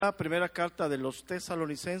La primera carta de los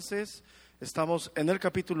tesalonicenses, estamos en el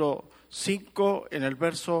capítulo 5, en el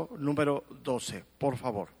verso número 12, por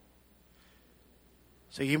favor.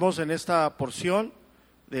 Seguimos en esta porción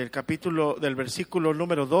del versículo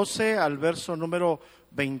número 12 al verso número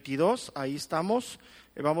 22, ahí estamos.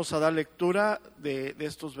 Vamos a dar lectura de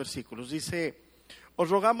estos versículos. Dice: os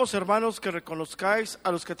rogamos, hermanos, que reconozcáis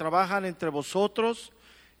a los que trabajan entre vosotros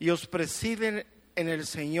y os presiden en el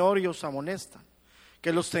Señor y os amonestan,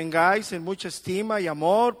 que los tengáis en mucha estima y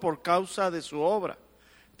amor por causa de su obra.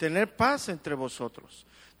 Tened paz entre vosotros.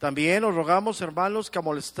 También os rogamos, hermanos, que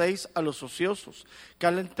amonestéis a los ociosos, que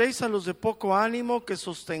alentéis a los de poco ánimo, que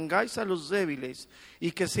sostengáis a los débiles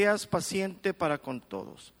y que seas paciente para con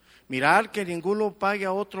todos. Mirad que ninguno pague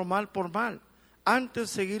a otro mal por mal, antes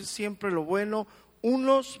seguir siempre lo bueno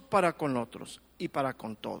unos para con otros y para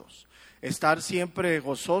con todos. Estar siempre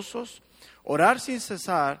gozosos, orar sin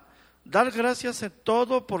cesar, dar gracias en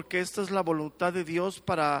todo, porque esta es la voluntad de Dios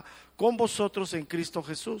para con vosotros en Cristo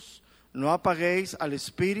Jesús. No apaguéis al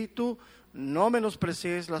Espíritu, no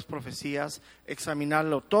menospreciéis las profecías,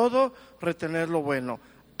 examinadlo todo, retened lo bueno,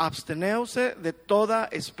 absteneos de toda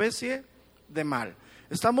especie de mal.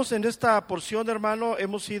 Estamos en esta porción, hermano,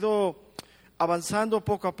 hemos ido avanzando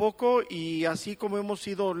poco a poco y así como hemos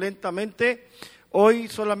ido lentamente, hoy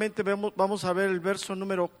solamente vamos a ver el verso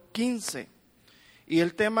número 15. Y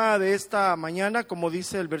el tema de esta mañana, como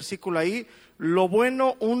dice el versículo ahí, lo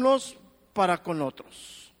bueno unos para con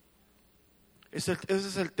otros. Ese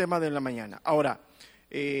es el tema de la mañana. Ahora,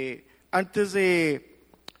 antes de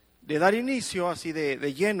dar inicio así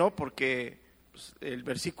de lleno, porque pues, el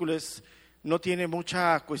versículo no tiene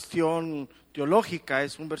mucha cuestión teológica,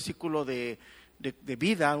 es un versículo de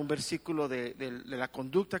vida, un versículo de la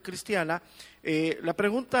conducta cristiana. La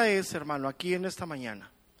pregunta es, hermano, aquí en esta mañana,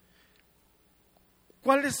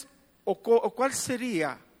 ¿cuál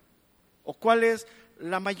es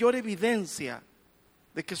la mayor evidencia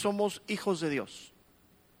de que somos hijos de Dios?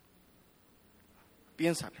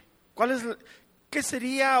 Piénsale. ¿Qué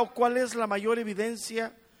sería o cuál es la mayor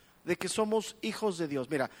evidencia de que somos hijos de Dios?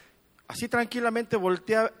 Mira, así tranquilamente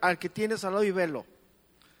voltea al que tienes al lado y velo.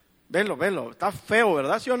 Velo. Está feo,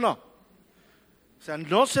 ¿verdad? ¿Sí o no? O sea,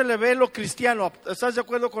 no se le ve lo cristiano. ¿Estás de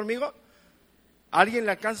acuerdo conmigo? ¿Alguien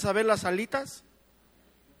le alcanza a ver las alitas?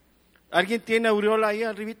 ¿Alguien tiene aureola ahí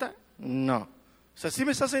arribita? No. O sea, ¿sí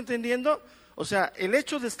me estás entendiendo? O sea, el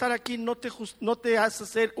hecho de estar aquí no te hace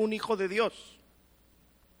ser un hijo de Dios.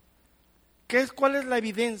 ¿Cuál es la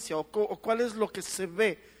evidencia o cuál es lo que se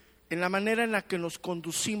ve en la manera en la que nos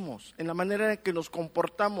conducimos, en la manera en la que nos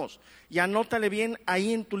comportamos? Y anótale bien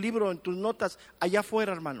ahí en tu libro, en tus notas, allá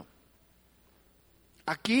afuera, hermano.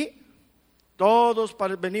 Aquí todos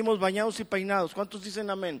venimos bañados y peinados. ¿Cuántos dicen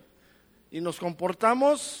amén? Y nos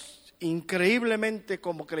comportamos increíblemente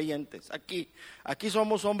como creyentes. Aquí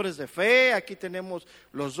somos hombres de fe, aquí tenemos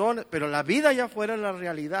los dones, pero la vida allá afuera es la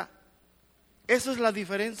realidad. Esa es la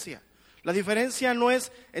diferencia. La diferencia no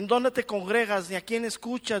es en dónde te congregas, ni a quién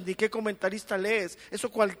escuchas, ni qué comentarista lees. Eso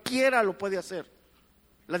cualquiera lo puede hacer.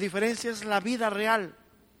 La diferencia es la vida real.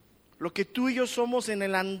 Lo que tú y yo somos en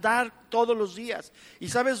el andar todos los días. ¿Y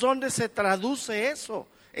sabes dónde se traduce eso?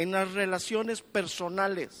 En las relaciones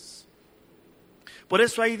personales. Por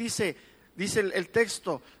eso ahí dice el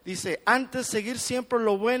texto, dice, antes seguir siempre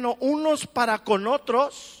lo bueno unos para con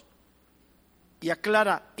otros, y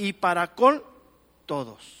aclara, y para con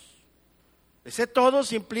todos. Ese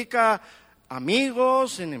todos implica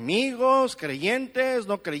amigos, enemigos, creyentes,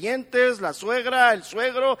 no creyentes, la suegra, el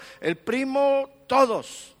suegro, el primo,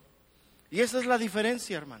 todos. Y esa es la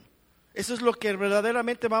diferencia, hermano. Eso es lo que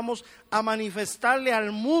verdaderamente vamos a manifestarle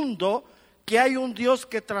al mundo, que hay un Dios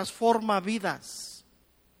que transforma vidas.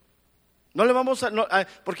 No le vamos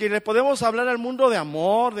porque le podemos hablar al mundo de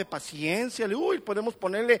amor, de paciencia, podemos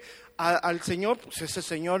ponerle al Señor, pues ese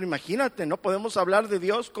Señor, imagínate, no podemos hablar de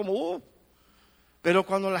Dios como pero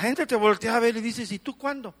cuando la gente te voltea a ver y dices, ¿y tú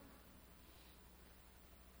cuándo?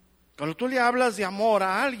 Cuando tú le hablas de amor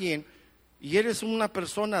a alguien y eres una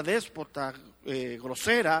persona déspota,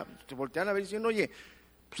 grosera, te voltean a ver diciendo, oye,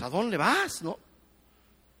 pues ¿a dónde vas, no?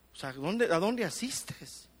 O sea, ¿a dónde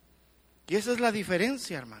asistes? Y esa es la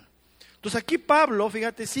diferencia, hermano. Entonces aquí Pablo,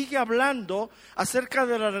 fíjate, sigue hablando acerca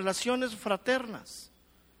de las relaciones fraternas.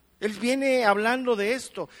 Él viene hablando de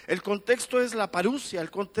esto. El contexto es la parusia,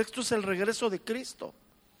 el contexto es el regreso de Cristo.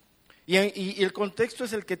 Y el contexto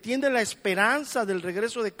es el que tiene la esperanza del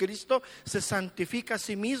regreso de Cristo, se santifica a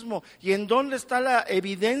sí mismo. ¿Y en dónde está la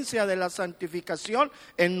evidencia de la santificación?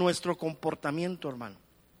 En nuestro comportamiento, hermano.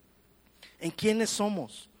 ¿En quiénes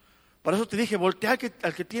somos? Por eso te dije, voltea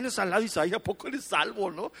al que tienes al lado y dice, ay, ¿a poco eres salvo,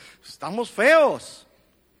 no? Estamos feos.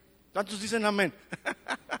 ¿Cuántos dicen amén?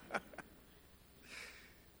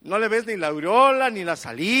 No le ves ni la aureola, ni las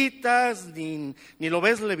alitas, ni lo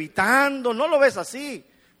ves levitando, no lo ves así.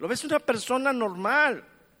 Lo ves una persona normal.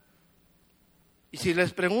 Y si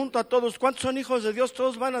les pregunto a todos, ¿cuántos son hijos de Dios?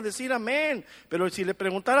 Todos van a decir amén. Pero si le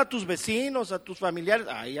preguntara a tus vecinos, a tus familiares,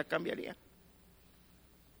 ahí ya cambiaría.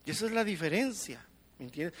 Y esa es la diferencia, ¿me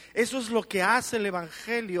entiendes? Eso es lo que hace el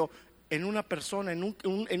Evangelio en una persona,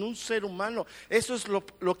 en un ser humano. Eso es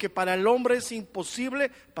lo que para el hombre es imposible,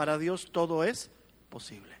 para Dios todo es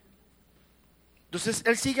posible. Entonces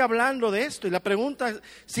él sigue hablando de esto y la pregunta,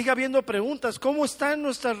 sigue habiendo preguntas. ¿Cómo están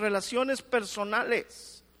nuestras relaciones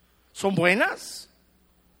personales? ¿Son buenas?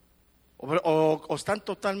 ¿O están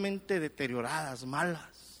totalmente deterioradas,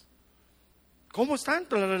 malas? ¿Cómo están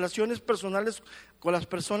las relaciones personales con las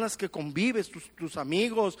personas que convives, tus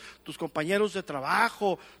amigos, tus compañeros de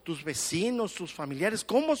trabajo, tus vecinos, tus familiares?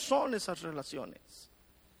 ¿Cómo son esas relaciones?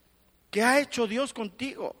 ¿Qué ha hecho Dios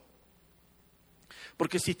contigo?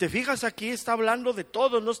 Porque si te fijas aquí está hablando de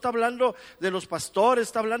todos, no está hablando de los pastores,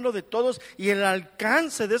 está hablando de todos. Y el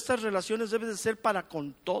alcance de estas relaciones debe de ser para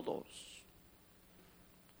con todos.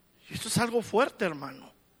 Y esto es algo fuerte,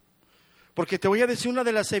 hermano. Porque te voy a decir una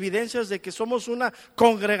de las evidencias de que somos una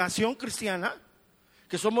congregación cristiana,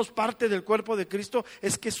 que somos parte del cuerpo de Cristo,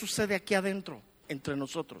 es que sucede aquí adentro, entre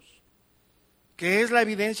nosotros. Que es la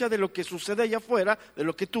evidencia de lo que sucede allá afuera, de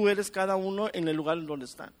lo que tú eres cada uno en el lugar en donde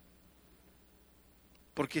están.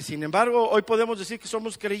 Porque sin embargo hoy podemos decir que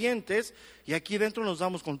somos creyentes y aquí dentro nos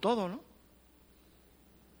damos con todo, ¿no?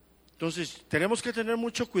 Entonces tenemos que tener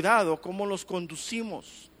mucho cuidado cómo los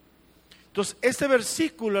conducimos. Entonces este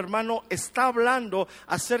versículo, hermano, está hablando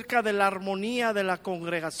acerca de la armonía de la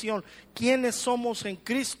congregación. Quiénes somos en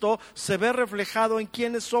Cristo se ve reflejado en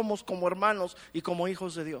quiénes somos como hermanos y como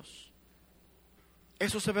hijos de Dios.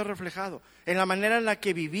 Eso se ve reflejado en la manera en la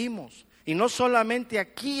que vivimos. Y no solamente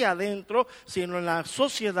aquí adentro, sino en la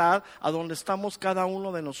sociedad a donde estamos cada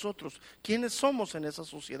uno de nosotros. ¿Quiénes somos en esa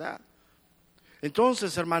sociedad?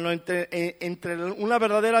 Entonces, hermano, entre una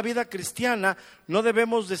verdadera vida cristiana, no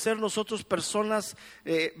debemos de ser nosotros personas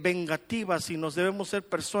vengativas, sino debemos ser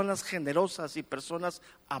personas generosas y personas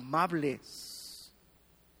amables.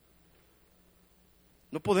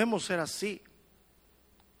 No podemos ser así.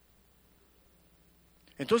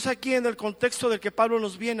 Entonces aquí en el contexto del que Pablo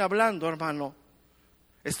nos viene hablando, hermano,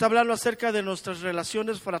 está hablando acerca de nuestras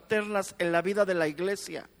relaciones fraternas en la vida de la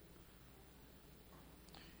iglesia.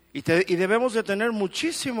 Y debemos de tener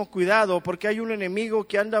muchísimo cuidado porque hay un enemigo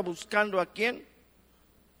que anda buscando ¿a quién?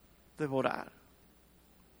 Devorar.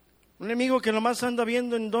 Un enemigo que nomás anda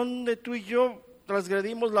viendo en dónde tú y yo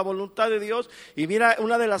transgredimos la voluntad de Dios. Y mira,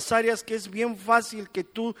 una de las áreas que es bien fácil que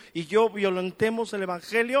tú y yo violentemos el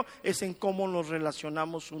Evangelio es en cómo nos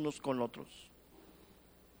relacionamos unos con otros.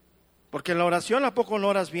 Porque en la oración ¿a poco no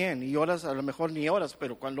oras bien? Y oras, a lo mejor ni oras,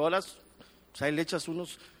 pero cuando oras, pues ahí le echas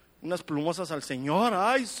unas plumosas al Señor.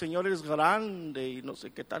 Ay, Señor, eres grande y no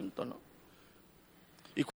sé qué tanto, ¿no?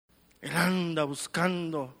 Y él anda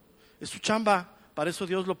buscando, es su chamba, para eso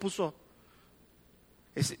Dios lo puso.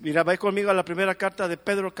 Mira, va conmigo a la primera carta de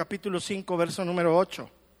Pedro, capítulo 5, verso número 8.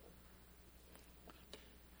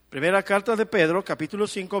 Primera carta de Pedro, capítulo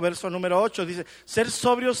 5, verso número 8, dice: ser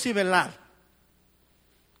sobrios y velar,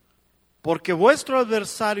 porque vuestro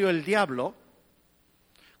adversario el diablo,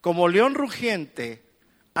 como león rugiente,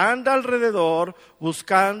 anda alrededor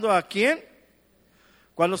buscando ¿a quién?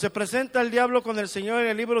 Cuando se presenta el diablo con el Señor en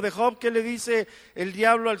el libro de Job, ¿qué le dice el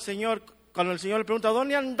diablo al Señor? Cuando el Señor le pregunta: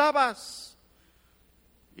 ¿dónde andabas?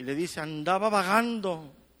 Y le dice: andaba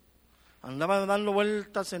vagando, andaba dando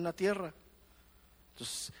vueltas en la tierra.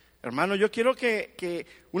 Entonces, hermano, yo quiero que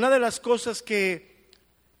una de las cosas que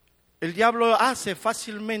el diablo hace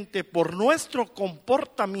fácilmente por nuestro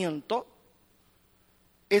comportamiento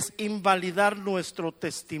es invalidar nuestro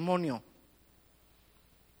testimonio.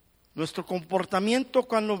 Nuestro comportamiento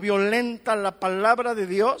cuando violenta la palabra de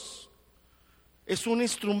Dios es un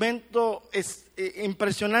instrumento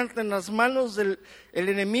impresionante en las manos del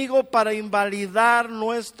enemigo para invalidar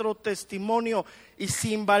nuestro testimonio. Y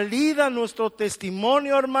si invalida nuestro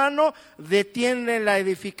testimonio, hermano, detiene la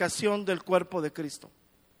edificación del cuerpo de Cristo.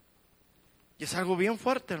 Y es algo bien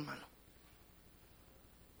fuerte, hermano.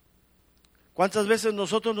 ¿Cuántas veces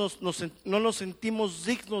nosotros no nos sentimos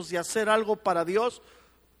dignos de hacer algo para Dios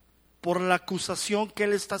por la acusación que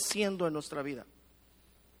Él está haciendo en nuestra vida?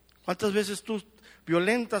 ¿Cuántas veces tú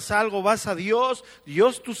violentas algo, vas a Dios,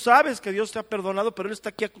 tú sabes que Dios te ha perdonado, pero Él está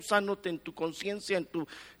aquí acusándote en tu conciencia,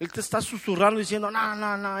 Él te está susurrando diciendo: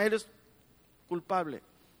 no, eres culpable.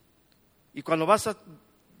 Y cuando vas a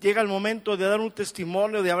llega el momento de dar un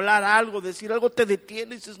testimonio, de hablar algo, decir algo, te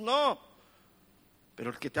detiene y dices no. Pero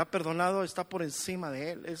el que te ha perdonado está por encima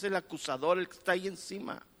de él, es el acusador el que está ahí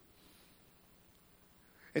encima.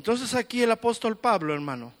 Entonces aquí el apóstol Pablo,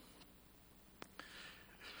 hermano,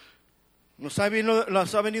 nos ha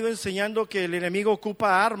venido enseñando que el enemigo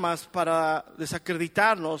ocupa armas para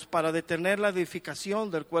desacreditarnos, para detener la edificación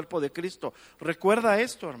del cuerpo de Cristo. Recuerda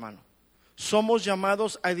esto, hermano. Somos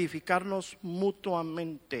llamados a edificarnos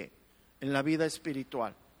mutuamente en la vida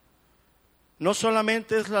espiritual. No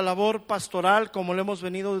solamente es la labor pastoral como lo hemos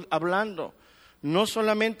venido hablando. No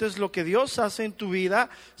solamente es lo que Dios hace en tu vida,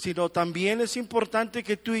 sino también es importante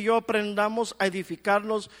que tú y yo aprendamos a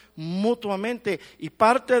edificarnos mutuamente. Y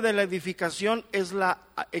parte de la edificación es la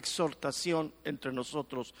exhortación entre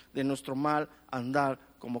nosotros de nuestro mal andar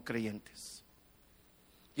como creyentes.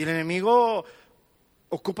 Y el enemigo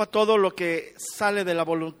ocupa todo lo que sale de la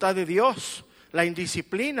voluntad de Dios. La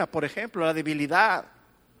indisciplina, por ejemplo, la debilidad.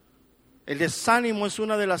 El desánimo es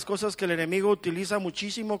una de las cosas que el enemigo utiliza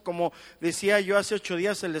muchísimo, como decía yo hace 8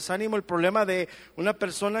 días, el desánimo, el problema de una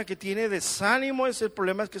persona que tiene desánimo es el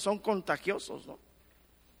problema es que son contagiosos, ¿no?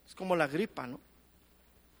 Es como la gripa, ¿no?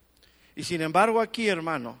 Y sin embargo aquí,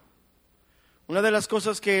 hermano, una de las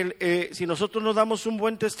cosas que si nosotros no damos un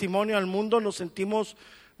buen testimonio al mundo, nos sentimos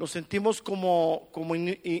como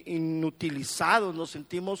inutilizados, nos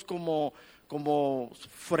sentimos como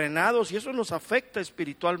frenados, y eso nos afecta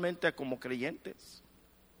espiritualmente como creyentes.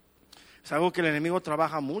 Es algo que el enemigo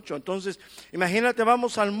trabaja mucho. Entonces, imagínate,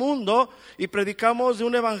 vamos al mundo y predicamos de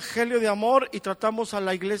un evangelio de amor y tratamos a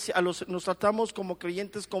la iglesia, nos tratamos como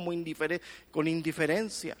creyentes con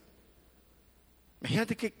indiferencia.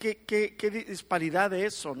 Imagínate qué disparidad de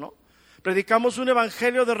eso, ¿no? Predicamos un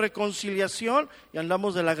evangelio de reconciliación y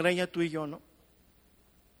andamos de la greña tú y yo, ¿no?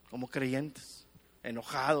 Como creyentes,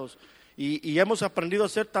 enojados. Y hemos aprendido a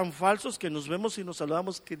ser tan falsos que nos vemos y nos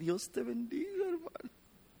saludamos. Que Dios te bendiga, hermano.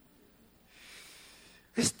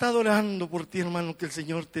 He estado orando por ti, hermano, que el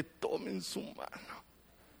Señor te tome en su mano,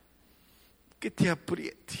 que te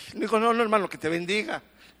apriete. Le digo, no, hermano, que te bendiga.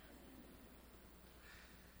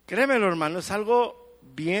 Créemelo, hermano, es algo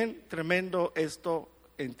bien tremendo esto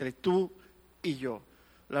entre tú y yo.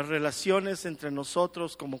 Las relaciones entre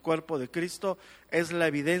nosotros como cuerpo de Cristo es la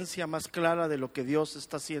evidencia más clara de lo que Dios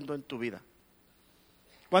está haciendo en tu vida.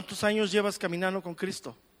 ¿Cuántos años llevas caminando con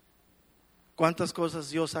Cristo? ¿Cuántas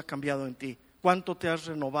cosas Dios ha cambiado en ti? ¿Cuánto te has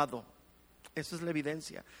renovado? Esa es la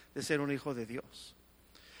evidencia de ser un hijo de Dios.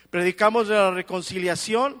 Predicamos de la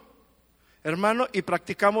reconciliación, hermano, y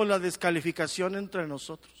practicamos la descalificación entre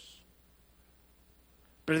nosotros.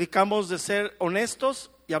 Predicamos de ser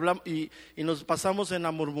honestos y hablamos y nos pasamos en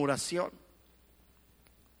la murmuración.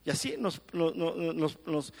 Y así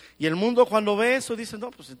y el mundo cuando ve eso dice,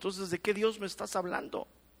 no, pues entonces ¿de qué Dios me estás hablando?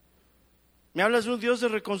 Me hablas de un Dios de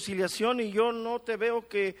reconciliación y yo no te veo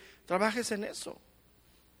que trabajes en eso.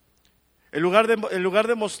 En lugar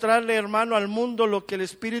de mostrarle, hermano, al mundo lo que el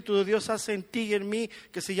Espíritu de Dios hace en ti y en mí,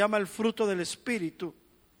 que se llama el fruto del Espíritu,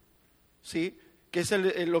 ¿sí? Que es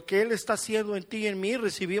lo que Él está haciendo en ti y en mí.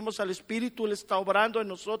 Recibimos al Espíritu, Él está obrando en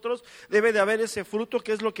nosotros. Debe de haber ese fruto,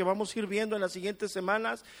 que es lo que vamos a ir viendo en las siguientes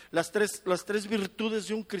semanas. Las tres virtudes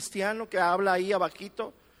de un cristiano, que habla ahí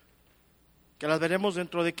abajito, que las veremos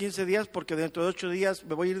dentro de 15 días, porque dentro de 8 días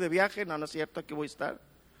me voy a ir de viaje. No, no es cierto, aquí voy a estar.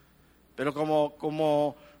 Pero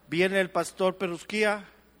como viene el pastor Perusquía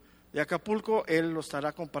de Acapulco, él lo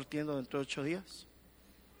estará compartiendo dentro de 8 días.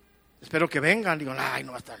 Espero que vengan. Digo, ay,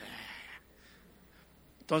 no va a estar.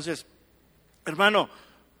 Entonces, hermano,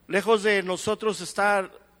 lejos de nosotros estar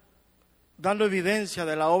dando evidencia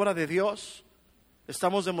de la obra de Dios,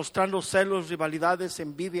 estamos demostrando celos, rivalidades,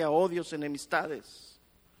 envidia, odios, enemistades.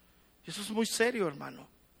 Y eso es muy serio, hermano.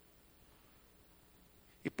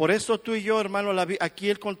 Y por eso tú y yo, hermano, aquí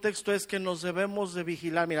el contexto es que nos debemos de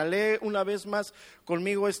vigilar. Mira, lee una vez más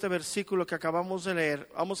conmigo este versículo que acabamos de leer.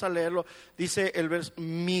 Vamos a leerlo. Dice el verso,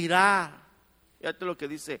 mirar. Fíjate lo que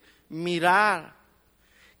dice, mirar.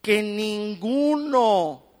 Que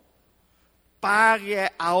ninguno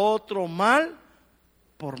pague a otro mal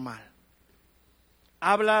por mal.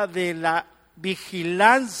 Habla de la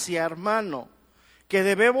vigilancia, hermano, que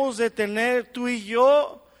debemos de tener tú y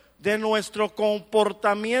yo de nuestro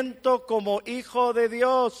comportamiento como hijo de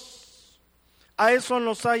Dios. A eso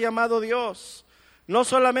nos ha llamado Dios. No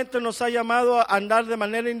solamente nos ha llamado a andar de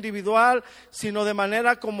manera individual, sino de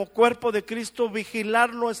manera como cuerpo de Cristo,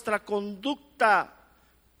 vigilar nuestra conducta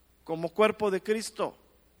como cuerpo de Cristo.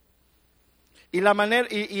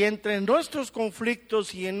 Y entre nuestros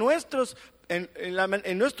conflictos y en nuestro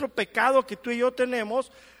pecado que tú y yo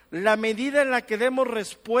tenemos, la medida en la que demos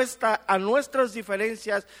respuesta a nuestras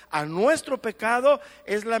diferencias, a nuestro pecado,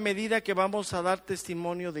 es la medida que vamos a dar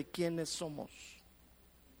testimonio de quiénes somos.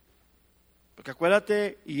 Porque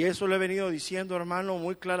acuérdate, y eso lo he venido diciendo, hermano,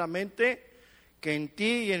 muy claramente, que en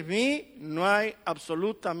ti y en mí no hay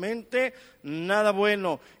absolutamente nada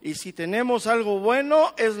bueno. Y si tenemos algo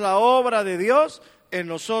bueno, es la obra de Dios en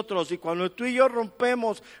nosotros. Y cuando tú y yo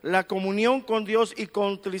rompemos la comunión con Dios y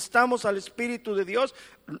contristamos al Espíritu de Dios,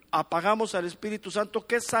 apagamos al Espíritu Santo,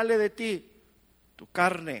 ¿qué sale de ti? Tu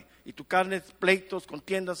carne. Y tu carne es pleitos,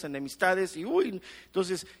 contiendas, enemistades y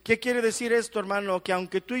entonces, ¿qué quiere decir esto, hermano? Que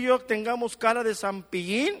aunque tú y yo tengamos cara de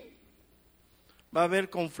zampillín, va a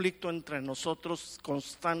haber conflicto entre nosotros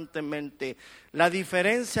constantemente. La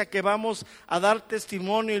diferencia que vamos a dar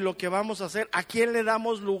testimonio y lo que vamos a hacer, ¿a quién le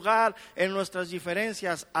damos lugar en nuestras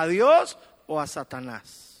diferencias? ¿A Dios o a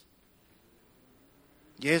Satanás?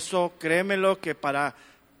 Y eso, créemelo, que para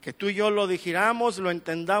que tú y yo lo digiramos, lo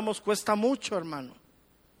entendamos, cuesta mucho, hermano.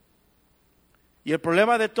 Y el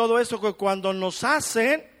problema de todo eso es que cuando nos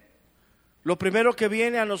hacen, lo primero que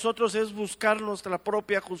viene a nosotros es buscar nuestra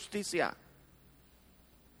propia justicia.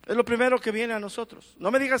 Es lo primero que viene a nosotros. No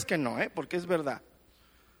me digas que no, porque es verdad.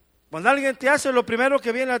 Cuando alguien te hace, lo primero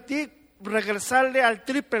que viene a ti, regresarle al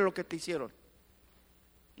triple lo que te hicieron.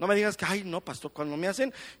 No me digas que, ay no, pastor, cuando me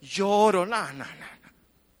hacen, lloro. No.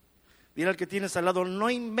 Dile al que tienes al lado, no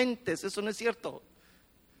inventes, eso no es cierto.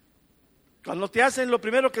 Cuando te hacen, lo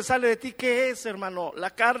primero que sale de ti, ¿qué es, hermano? La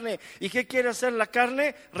carne. ¿Y qué quiere hacer la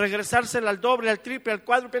carne? Regresársela al doble, al triple, al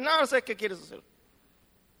cuádruple. No sé qué quieres hacer.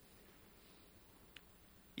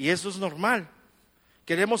 Y eso es normal.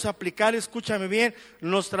 Queremos aplicar, escúchame bien,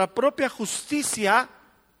 nuestra propia justicia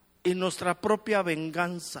y nuestra propia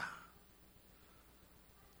venganza.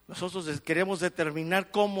 Nosotros queremos determinar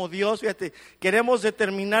cómo Dios, fíjate, queremos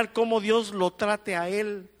determinar cómo Dios lo trate a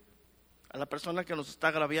él, a la persona que nos está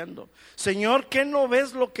agraviando. Señor, ¿qué no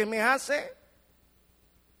ves lo que me hace?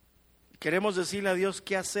 Queremos decirle a Dios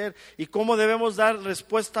qué hacer y cómo debemos dar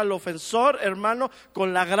respuesta al ofensor, hermano,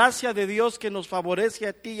 con la gracia de Dios que nos favorece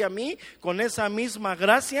a ti y a mí. Con esa misma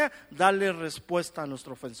gracia, darle respuesta a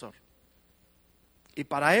nuestro ofensor. Y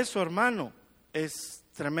para eso, hermano, es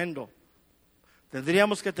tremendo.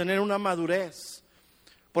 Tendríamos que tener una madurez.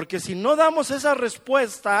 Porque si no damos esa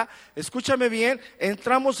respuesta, escúchame bien,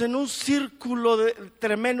 entramos en un círculo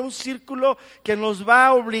tremendo, un círculo que nos va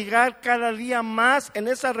a obligar cada día más en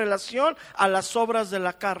esa relación a las obras de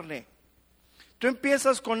la carne. Tú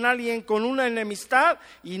empiezas con alguien con una enemistad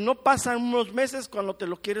y no pasan unos meses cuando te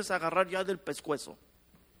lo quieres agarrar ya del pescuezo.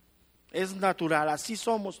 Es natural, así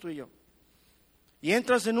somos tú y yo. Y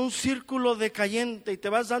entras en un círculo decayente y te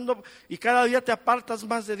vas dando, y cada día te apartas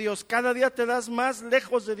más de Dios, cada día te das más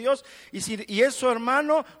lejos de Dios, y eso,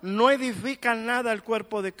 hermano, no edifica nada el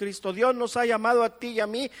cuerpo de Cristo. Dios nos ha llamado a ti y a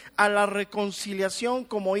mí a la reconciliación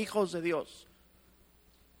como hijos de Dios.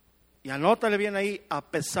 Y anótale bien ahí, a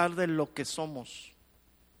pesar de lo que somos.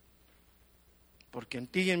 Porque en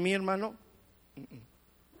ti y en mí, hermano.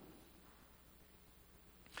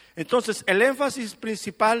 Entonces, el énfasis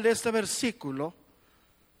principal de este versículo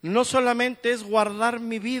no solamente es guardar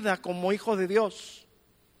mi vida como hijo de Dios.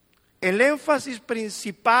 El énfasis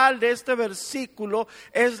principal de este versículo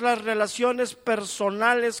es las relaciones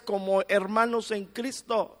personales como hermanos en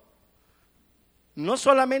Cristo. No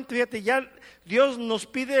solamente, fíjate, ya Dios nos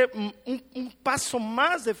pide un paso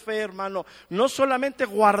más de fe, hermano. No solamente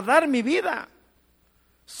guardar mi vida,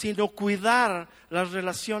 sino cuidar las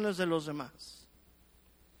relaciones de los demás.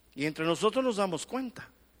 Y entre nosotros nos damos cuenta.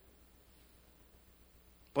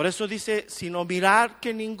 Por eso dice, sino mirar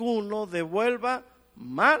que ninguno devuelva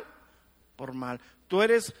mal por mal. Tú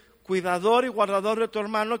eres cuidador y guardador de tu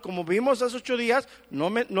hermano, y como vimos hace 8 días,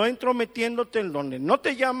 no entrometiéndote en donde no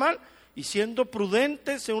te llaman, y siendo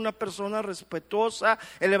prudente, sé una persona respetuosa.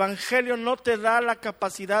 El evangelio no te da la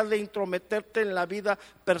capacidad de intrometerte en la vida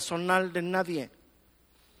personal de nadie.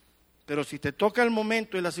 Pero si te toca el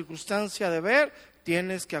momento y la circunstancia de ver,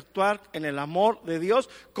 tienes que actuar en el amor de Dios,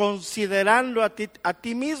 considerando a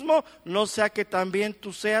ti mismo, no sea que también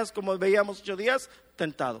tú seas, como veíamos 8 días,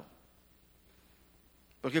 tentado.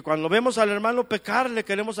 Porque cuando vemos al hermano pecar, le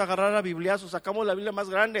queremos agarrar a bibliazos, sacamos la Biblia más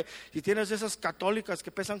grande. Si tienes esas católicas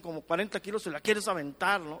que pesan como 40 kilos, se la quieres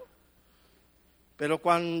aventar, ¿no? Pero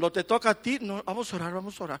cuando te toca a ti, no, vamos a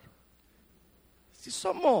orar. Sí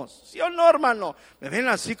somos, ¿sí o no, hermano? Me ven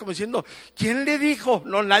así como diciendo, ¿quién le dijo?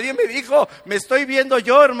 No, nadie me dijo, me estoy viendo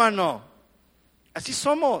yo, hermano. Así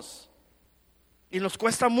somos. Y nos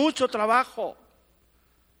cuesta mucho trabajo.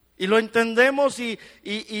 Y lo entendemos y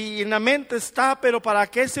en la mente está, pero para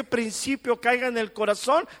que ese principio caiga en el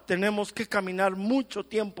corazón, tenemos que caminar mucho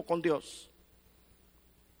tiempo con Dios.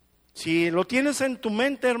 Si lo tienes en tu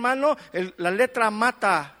mente, hermano, la letra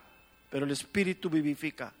mata, pero el espíritu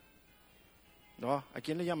vivifica. No, ¿a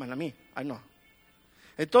quién le llaman? A mí. Ay, no.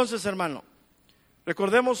 Entonces, hermano,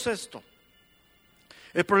 recordemos esto.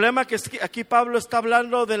 El problema que aquí Pablo está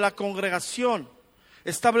hablando de la congregación.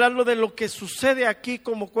 Está hablando de lo que sucede aquí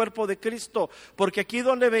como cuerpo de Cristo, porque aquí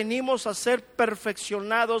donde venimos a ser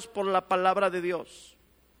perfeccionados por la palabra de Dios.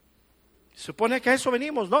 Se supone que a eso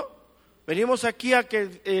venimos, ¿no? Venimos aquí a que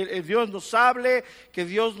Dios nos hable, que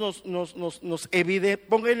Dios nos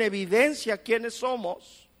ponga en evidencia quiénes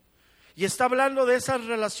somos. Y está hablando de esas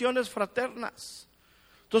relaciones fraternas.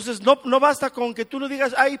 Entonces no basta con que tú no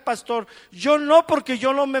digas, ay pastor, yo no, porque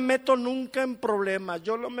yo no me meto nunca en problemas,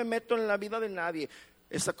 yo no me meto en la vida de nadie.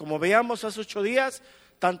 Como veíamos hace 8 días,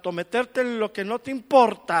 tanto meterte en lo que no te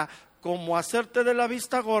importa como hacerte de la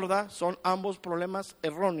vista gorda son ambos problemas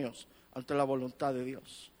erróneos ante la voluntad de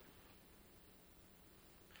Dios.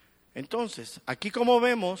 Entonces, aquí como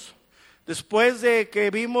vemos, después de que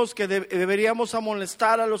vimos que deberíamos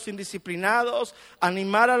amonestar a los indisciplinados,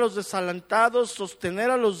 animar a los desalentados, sostener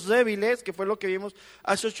a los débiles, que fue lo que vimos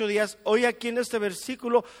hace 8 días, hoy aquí en este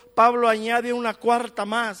versículo Pablo añade una cuarta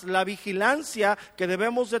más, la vigilancia que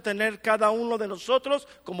debemos de tener cada uno de nosotros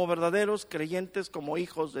como verdaderos creyentes, como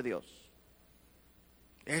hijos de Dios.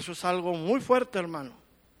 Eso es algo muy fuerte, hermano.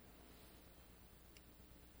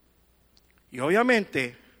 Y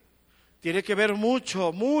obviamente tiene que ver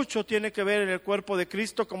mucho tiene que ver en el cuerpo de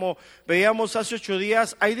Cristo. Como veíamos hace 8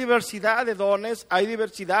 días, hay diversidad de dones, hay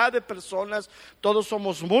diversidad de personas, todos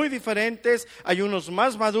somos muy diferentes, hay unos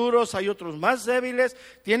más maduros, hay otros más débiles.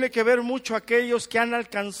 Tiene que ver mucho aquellos que han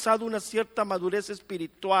alcanzado una cierta madurez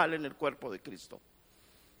espiritual en el cuerpo de Cristo.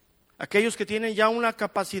 Aquellos que tienen ya una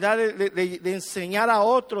capacidad de enseñar a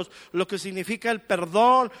otros lo que significa el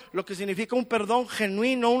perdón, lo que significa un perdón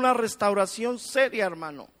genuino, una restauración seria,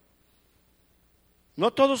 hermano.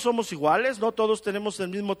 No todos somos iguales, no todos tenemos el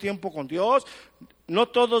mismo tiempo con Dios, no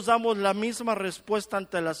todos damos la misma respuesta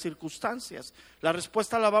ante las circunstancias. La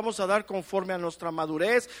respuesta la vamos a dar conforme a nuestra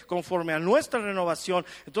madurez, conforme a nuestra renovación.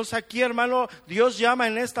 Entonces aquí, hermano, Dios llama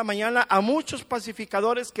en esta mañana a muchos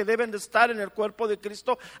pacificadores que deben de estar en el cuerpo de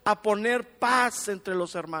Cristo a poner paz entre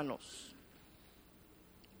los hermanos.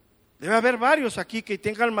 Debe haber varios aquí que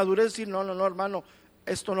tengan madurez y decir, no, hermano,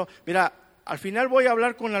 esto no. Mira, al final voy a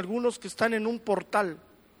hablar con algunos que están en un portal,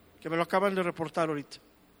 que me lo acaban de reportar ahorita.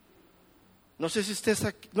 No sé si estés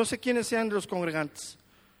aquí, no sé quiénes sean los congregantes,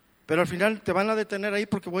 pero al final te van a detener ahí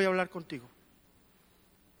porque voy a hablar contigo.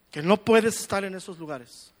 Que no puedes estar en esos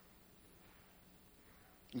lugares.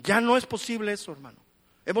 Ya no es posible eso, hermano.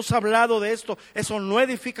 Hemos hablado de esto, eso no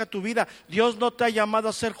edifica tu vida. Dios no te ha llamado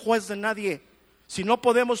a ser juez de nadie. Si no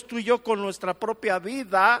podemos tú y yo con nuestra propia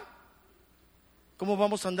vida, ¿cómo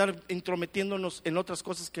vamos a andar intrometiéndonos en otras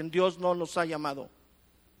cosas que en Dios no nos ha llamado?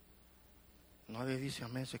 Nadie dice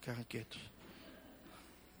amén, se quedan quietos.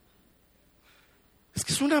 Es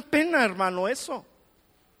que es una pena, hermano, eso.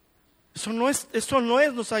 Eso no es,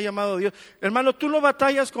 nos ha llamado Dios. Hermano, ¿tú no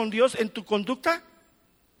batallas con Dios en tu conducta?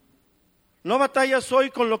 ¿No batallas hoy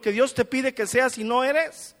con lo que Dios te pide que seas y no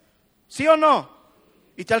eres? ¿Sí o no?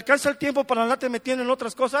 ¿Y te alcanza el tiempo para andarte metiendo en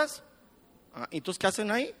otras cosas? Entonces, ¿qué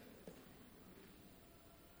hacen ahí?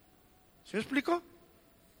 ¿Sí me explico?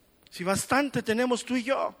 Si bastante tenemos tú y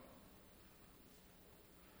yo.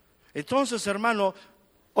 Entonces, hermano,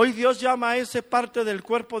 hoy Dios llama a esa parte del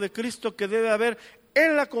cuerpo de Cristo que debe haber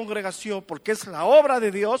en la congregación, porque es la obra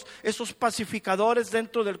de Dios, esos pacificadores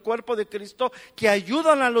dentro del cuerpo de Cristo que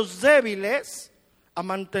ayudan a los débiles a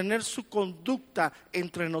mantener su conducta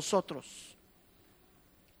entre nosotros.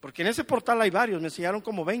 Porque en ese portal hay varios, me enseñaron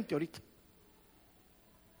como 20 ahorita.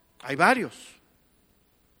 Hay varios.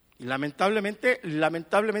 Y lamentablemente,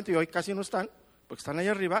 y hoy casi no están, porque están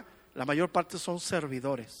allá arriba, la mayor parte son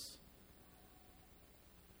servidores.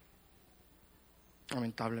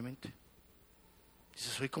 Lamentablemente.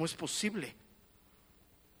 Dices, oye, ¿cómo es posible?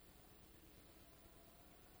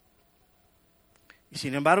 Y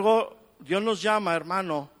sin embargo, Dios nos llama,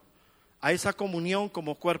 hermano, a esa comunión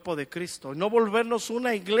como cuerpo de Cristo. Y no volvernos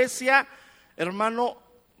una iglesia, hermano,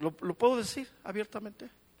 ¿lo puedo decir abiertamente?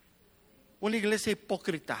 Una iglesia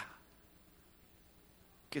hipócrita.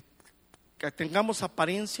 Que tengamos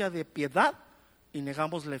apariencia de piedad y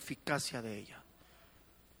negamos la eficacia de ella.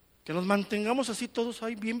 Que nos mantengamos así todos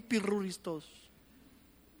ahí bien pirruris todos.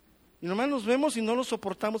 Y nomás nos vemos y no nos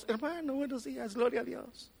soportamos. Hermano, buenos días, gloria a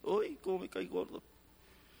Dios. Uy, cómo me caí gordo.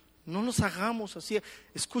 No nos hagamos así.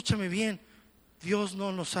 Escúchame bien. Dios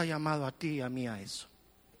no nos ha llamado a ti y a mí a eso.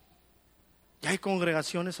 Y hay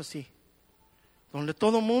congregaciones así, donde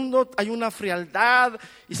todo mundo hay una frialdad.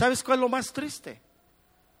 ¿Y sabes cuál es lo más triste?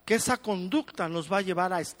 Que esa conducta nos va a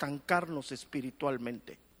llevar a estancarnos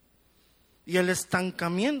espiritualmente. Y el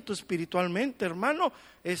estancamiento espiritualmente, hermano,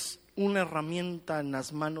 es una herramienta en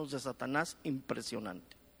las manos de Satanás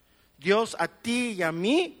impresionante. Dios a ti y a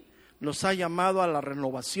mí nos ha llamado a la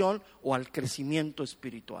renovación o al crecimiento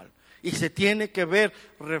espiritual. Y se tiene que ver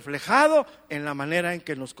reflejado en la manera en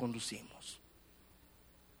que nos conducimos.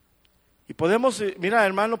 Y podemos, mira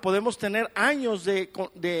hermano, podemos tener años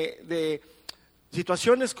de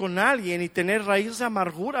situaciones con alguien y tener raíz de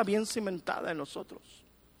amargura bien cimentada en nosotros.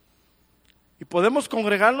 Y podemos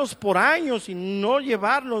congregarnos por años y no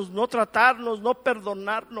llevarnos, no tratarnos, no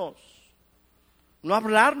perdonarnos, no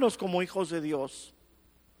hablarnos como hijos de Dios.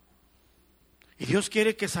 Y Dios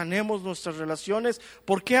quiere que sanemos nuestras relaciones.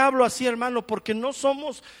 ¿Por qué hablo así, hermano? Porque no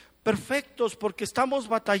somos perfectos, porque estamos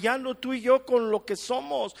batallando tú y yo con lo que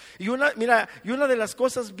somos. Y una de las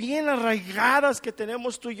cosas bien arraigadas que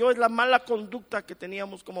tenemos tú y yo es la mala conducta que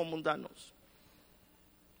teníamos como mundanos.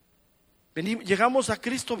 Llegamos a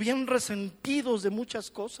Cristo bien resentidos de muchas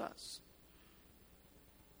cosas.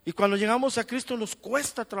 Y cuando llegamos a Cristo nos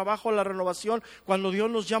cuesta trabajo la renovación, cuando Dios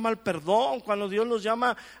nos llama al perdón, cuando Dios nos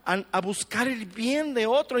llama a buscar el bien de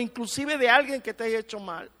otro, inclusive de alguien que te haya hecho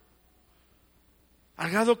mal. Al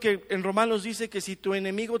grado que en Romanos dice que si tu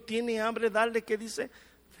enemigo tiene hambre, dale, ¿qué dice?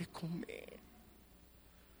 De comer.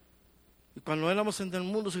 Y cuando éramos en el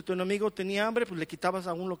mundo, si tu enemigo tenía hambre, pues le quitabas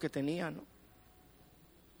aún lo que tenía, ¿no?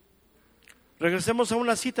 Regresemos a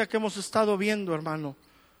una cita que hemos estado viendo, hermano,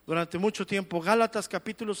 durante mucho tiempo. Gálatas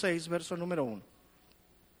capítulo 6, verso número 1.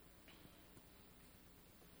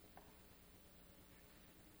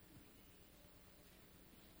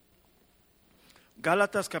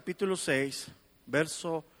 Gálatas capítulo 6,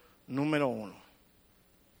 verso número 1.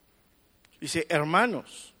 Dice: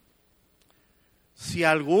 hermanos, si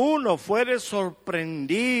alguno fuere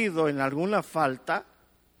sorprendido en alguna falta,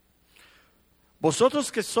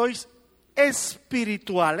 vosotros que sois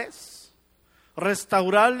espirituales,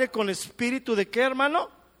 restaurarle con espíritu de qué, hermano.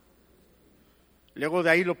 Luego de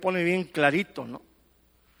ahí lo pone bien clarito, ¿no?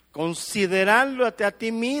 Considerándote a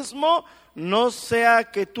ti mismo, no sea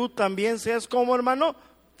que tú también seas como, hermano.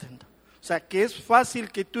 O sea, que es fácil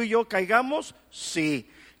que tú y yo caigamos, sí.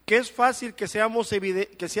 Que es fácil que sea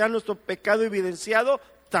nuestro pecado evidenciado,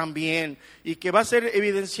 también. Y que va a ser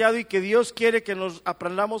evidenciado y que Dios quiere que nos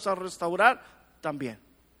aprendamos a restaurar, también.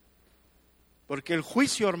 Porque el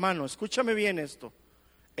juicio, hermano, escúchame bien esto,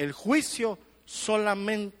 el juicio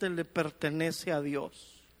solamente le pertenece a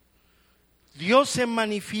Dios. Dios se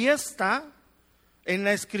manifiesta en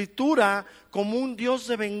la Escritura como un Dios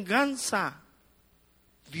de venganza.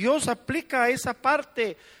 Dios aplica esa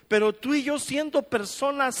parte, pero tú y yo, siendo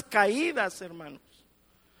personas caídas, hermanos,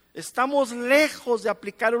 estamos lejos de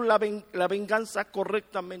aplicar la venganza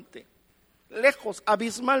correctamente, lejos,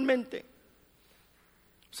 abismalmente.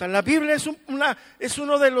 O sea, la Biblia es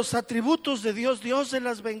uno de los atributos de Dios, Dios de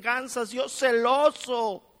las venganzas, Dios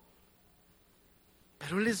celoso.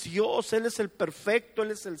 Pero Él es Dios, Él es el perfecto,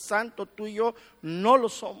 Él es el santo, tú y yo no lo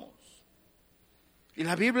somos. Y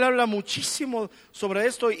la Biblia habla muchísimo sobre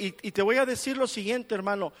esto y te voy a decir lo siguiente,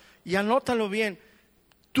 hermano, y anótalo bien.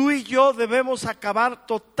 Tú y yo debemos acabar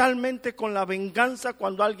totalmente con la venganza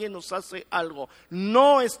cuando alguien nos hace algo.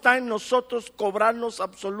 No está en nosotros cobrarnos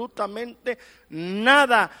absolutamente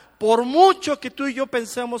nada, por mucho que tú y yo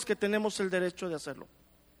pensemos que tenemos el derecho de hacerlo.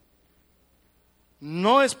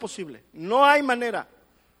 No es posible, no hay manera.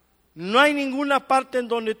 No hay ninguna parte en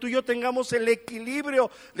donde tú y yo tengamos el equilibrio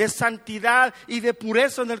de santidad y de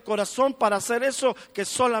pureza en el corazón para hacer eso que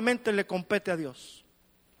solamente le compete a Dios.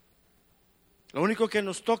 Lo único que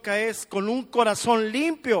nos toca es, con un corazón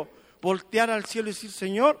limpio, voltear al cielo y decir: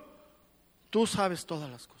 Señor, tú sabes todas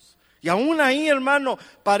las cosas. Y aún ahí, hermano,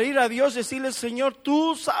 para ir a Dios, decirle: Señor,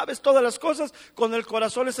 tú sabes todas las cosas, con el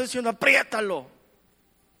corazón le está diciendo: apriétalo.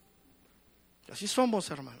 Así somos,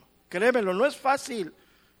 hermano. Créemelo, no es fácil.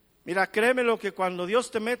 Mira, créemelo que cuando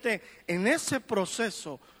Dios te mete en ese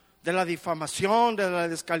proceso de la difamación, de la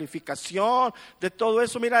descalificación, de todo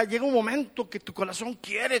eso, mira, llega un momento que tu corazón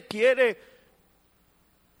quiere,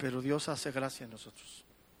 pero Dios hace gracia en nosotros.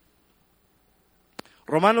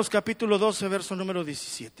 Romanos capítulo 12, verso número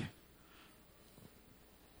 17.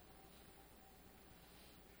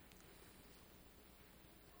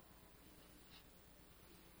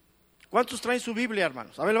 ¿Cuántos traen su Biblia,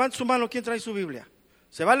 hermanos? A ver, levante su mano, ¿quién trae su Biblia?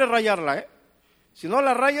 Se vale rayarla, ¿eh? Si no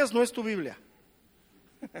la rayas, no es tu Biblia.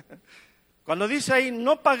 Cuando dice ahí: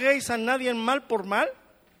 no paguéis a nadie mal por mal,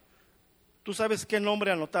 ¿Tú sabes qué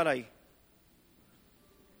nombre anotar ahí?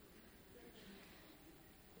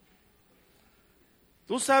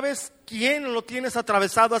 ¿Tú sabes quién lo tienes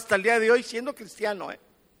atravesado hasta el día de hoy siendo cristiano?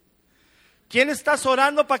 ¿Quién estás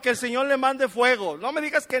orando para que el Señor le mande fuego? No me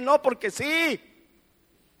digas que no, porque sí.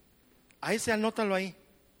 A ese anótalo ahí.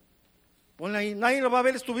 Ponle ahí. Nadie lo va a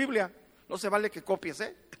ver, es tu Biblia. No se vale que copies,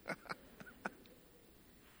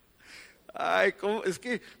 Ay, ¿cómo? Es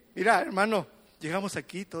que, mira, hermano, llegamos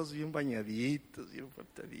aquí todos bien bañaditos, bien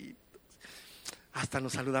portaditos. Hasta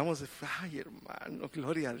nos saludamos, ay, hermano,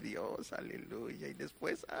 gloria a Dios, aleluya. Y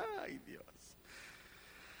después, ay, Dios.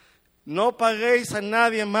 No paguéis a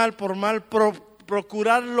nadie mal por mal,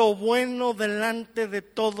 procurar lo bueno delante de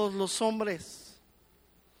todos los hombres.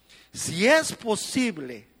 Si es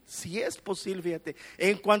posible, fíjate,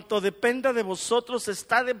 en cuanto dependa de vosotros,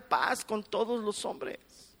 estad en paz con todos los hombres.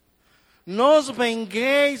 No os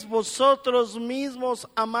venguéis vosotros mismos,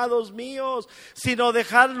 amados míos, sino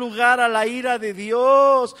dejad lugar a la ira de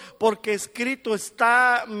Dios, porque escrito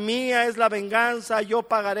está: mía es la venganza, yo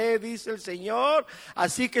pagaré, dice el Señor.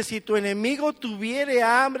 Así que si tu enemigo tuviere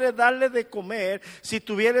hambre, dale de comer; si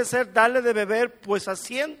tuviere sed, dale de beber, pues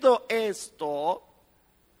haciendo esto...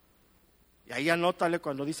 Y ahí anótale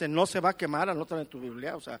cuando dice no se va a quemar, anótale en tu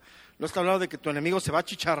Biblia. O sea, no está hablando de que tu enemigo se va a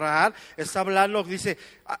achicharrar, está hablando, dice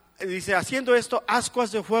haciendo esto,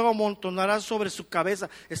 ascuas de fuego amontonarás sobre su cabeza.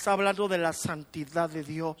 Está hablando de la santidad de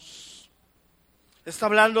Dios. Está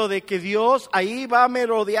hablando de que Dios ahí va a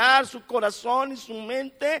merodear su corazón y su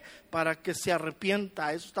mente para que se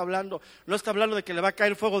arrepienta. Eso está hablando. No está hablando de que le va a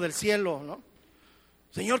caer fuego del cielo, ¿no?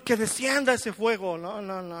 Señor, que descienda ese fuego.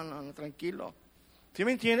 No, tranquilo. ¿Sí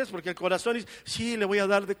me entiendes? Porque el corazón dice, sí, le voy a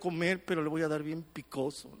dar de comer, pero le voy a dar bien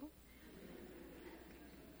picoso, ¿no?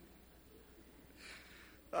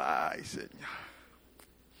 Ay, Señor.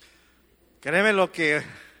 Créeme lo que...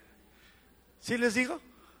 ¿Sí les digo?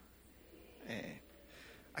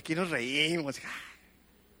 Aquí nos reímos,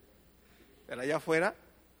 pero allá afuera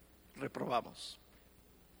reprobamos.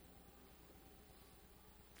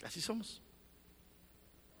 Así somos.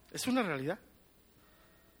 Es una realidad.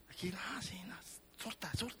 Aquí, sí, no.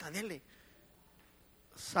 Surta, dele.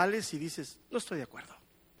 Sales y dices, no estoy de acuerdo.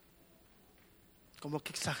 Como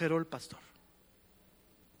que exageró el pastor.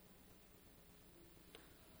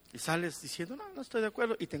 Y sales diciendo, no estoy de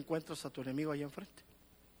acuerdo, y te encuentras a tu enemigo ahí enfrente.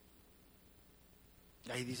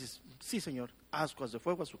 Y ahí dices, sí, Señor, ascuas de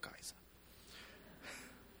fuego a su cabeza.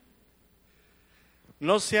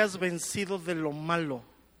 No seas vencido de lo malo.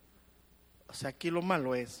 O sea, aquí lo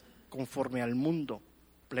malo es conforme al mundo.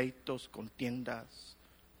 Pleitos, contiendas,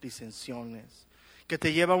 disensiones, que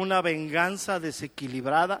te lleva a una venganza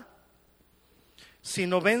desequilibrada,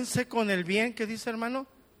 sino vence con el bien. ¿Qué dice, hermano?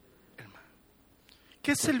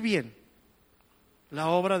 ¿Qué es el bien? La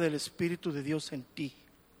obra del Espíritu de Dios en ti.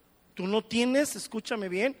 Tú no tienes, escúchame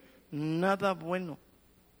bien, nada bueno.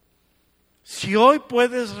 Si hoy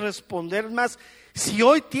puedes responder más, si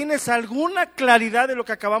hoy tienes alguna claridad de lo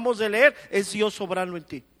que acabamos de leer, es Dios obrando en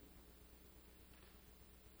ti.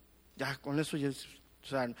 Ya con eso ya es, o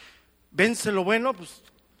sea, vence lo bueno, pues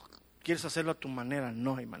quieres hacerlo a tu manera,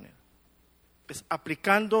 no hay manera. Es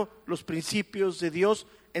aplicando los principios de Dios,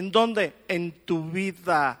 ¿en dónde? En tu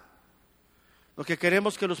vida. Lo que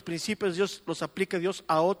queremos que los principios de Dios los aplique Dios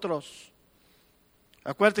a otros.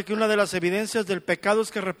 Acuérdate que una de las evidencias del pecado es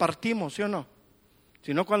que repartimos, ¿sí o no?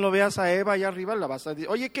 Si no, cuando veas a Eva allá arriba la vas a decir,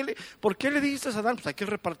 oye, ¿por qué le dijiste a Adán? Pues hay que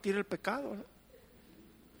repartir el pecado, ¿no?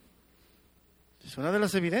 Es una de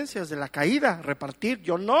las evidencias de la caída, repartir.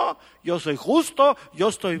 Yo no, yo soy justo, yo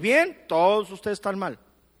estoy bien, todos ustedes están mal.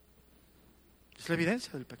 Es la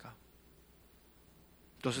evidencia del pecado.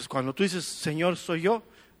 Entonces, cuando tú dices, Señor, soy yo,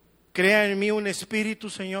 crea en mí un espíritu,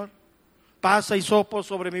 Señor, pasa y soplo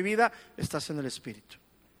sobre mi vida, estás en el espíritu.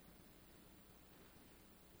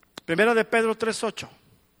 Primera de Pedro 3:8.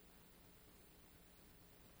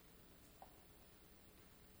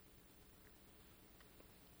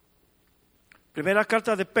 Primera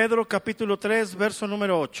carta de Pedro, capítulo 3, verso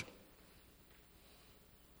número 8.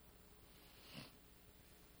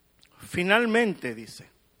 Finalmente, dice,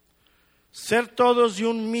 ser todos de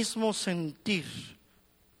un mismo sentir.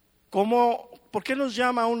 ¿Por qué nos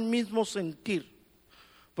llama a un mismo sentir?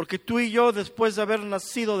 Porque tú y yo, después de haber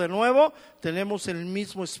nacido de nuevo, tenemos el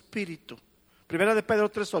mismo espíritu. Primera de Pedro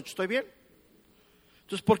 3:8, ¿estoy bien?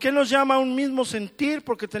 Entonces, ¿por qué nos llama a un mismo sentir?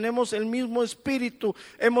 Porque tenemos el mismo espíritu,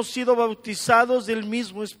 hemos sido bautizados del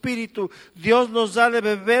mismo espíritu, Dios nos da de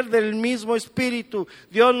beber del mismo espíritu,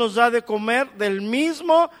 Dios nos da de comer del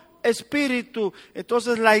mismo espíritu.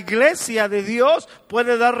 Entonces la iglesia de Dios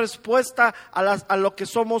puede dar respuesta a lo que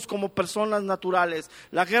somos como personas naturales.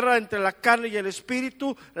 La guerra entre la carne y el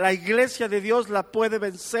espíritu, la iglesia de Dios la puede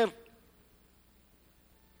vencer.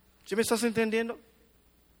 ¿Sí me estás entendiendo?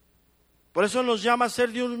 Por eso nos llama a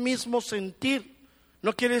ser de un mismo sentir.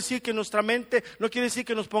 No quiere decir que nuestra mente, no quiere decir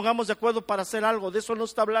que nos pongamos de acuerdo para hacer algo. De eso no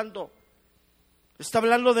está hablando. Está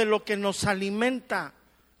hablando de lo que nos alimenta,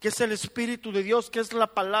 que es el Espíritu de Dios, que es la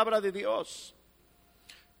palabra de Dios.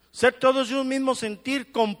 Ser todos de un mismo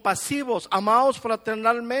sentir, compasivos, amados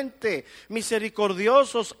fraternalmente,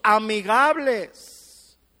 misericordiosos,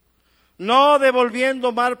 amigables, no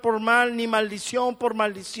devolviendo mal por mal, ni maldición por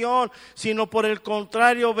maldición, sino por el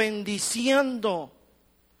contrario, bendiciendo,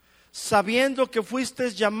 sabiendo que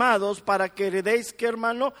fuisteis llamados para que heredéis, ¿qué,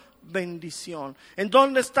 hermano? Bendición. ¿En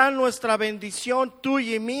dónde está nuestra bendición,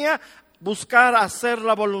 tuya y mía? Buscar hacer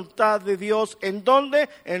la voluntad de Dios. ¿En dónde?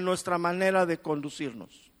 En nuestra manera de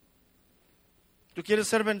conducirnos. ¿Tú quieres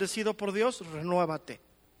ser bendecido por Dios? Renuévate.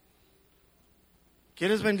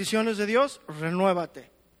 ¿Quieres bendiciones de Dios?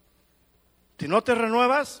 Renuévate. Si no te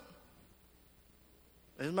renuevas,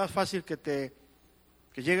 es más fácil que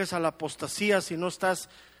llegues a la apostasía si no estás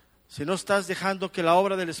dejando que la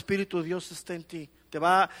obra del Espíritu de Dios esté en ti.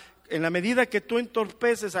 En la medida que tú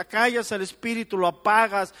entorpeces, acallas al Espíritu, lo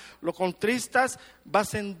apagas, lo contristas,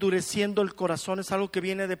 vas endureciendo el corazón. Es algo que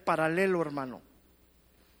viene de paralelo, hermano.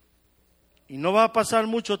 Y no va a pasar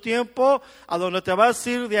mucho tiempo a donde te vas a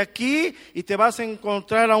ir de aquí y te vas a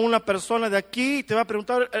encontrar a una persona de aquí y te va a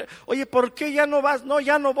preguntar, oye, ¿por qué ya no vas? No,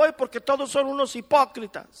 ya no voy porque todos son unos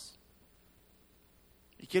hipócritas.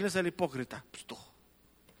 ¿Y quién es el hipócrita? Pues tú.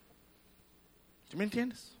 ¿Sí me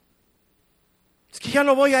entiendes? Es que ya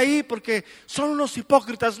no voy ahí porque son unos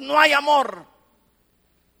hipócritas, no hay amor.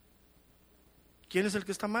 ¿Quién es el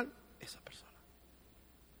que está mal? Esa persona.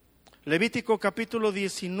 Levítico capítulo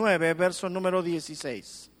 19, verso número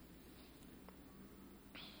 16.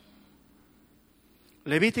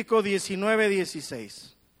 Levítico 19,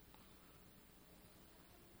 16.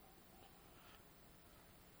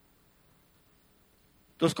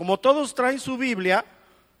 Entonces, como todos traen su Biblia,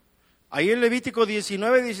 ahí en Levítico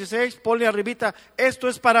 19, 16, ponle arribita, esto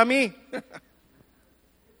es para mí.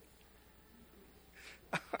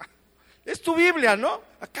 Es tu Biblia, ¿no?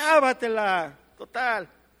 Acábatela, total.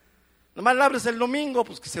 Nomás la abres el domingo,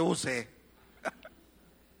 pues que se use.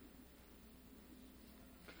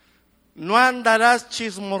 No andarás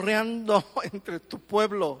chismorreando entre tu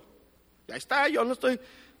pueblo. Ya está, yo no estoy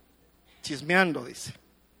chismeando, dice.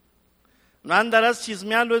 No andarás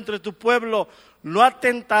chismeando entre tu pueblo. No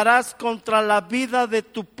atentarás contra la vida de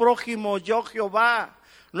tu prójimo, yo Jehová.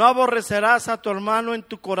 No aborrecerás a tu hermano en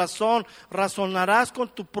tu corazón. Razonarás con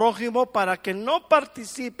tu prójimo para que no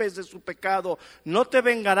participes de su pecado. No te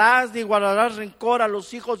vengarás ni guardarás rencor a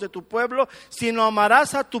los hijos de tu pueblo, sino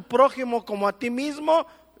amarás a tu prójimo como a ti mismo,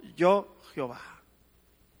 yo Jehová.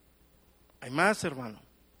 Hay más, hermano.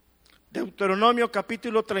 Deuteronomio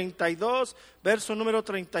capítulo 32, verso número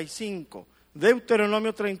 35.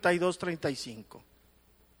 Deuteronomio 32, 35.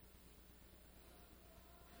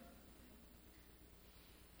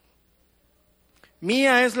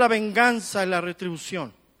 Mía es la venganza y la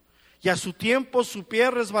retribución, y a su tiempo su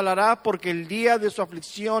pie resbalará, porque el día de su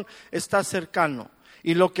aflicción está cercano,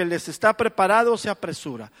 y lo que les está preparado se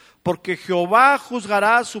apresura. Porque Jehová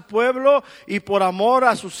juzgará a su pueblo, y por amor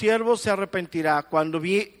a sus siervos se arrepentirá, cuando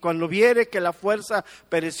viere que la fuerza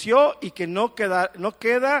pereció, y que no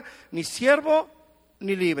queda ni siervo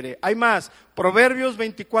ni libre. Hay más, Proverbios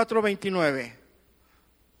 24, 29.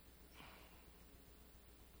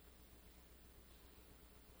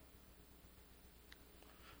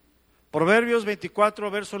 Proverbios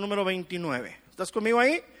 24, verso número 29. ¿Estás conmigo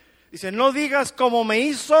ahí? Dice, no digas como me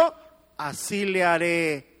hizo, así le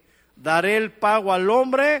haré. Daré el pago al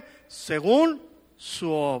hombre según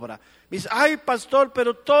su obra. Dice, ay pastor,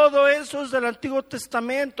 pero todo eso es del Antiguo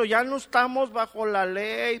Testamento. Ya no estamos bajo la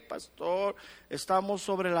ley, pastor. Estamos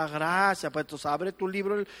sobre la gracia. Pues entonces abre tu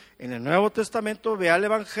libro en el Nuevo Testamento, ve al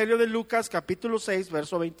Evangelio de Lucas, capítulo 6,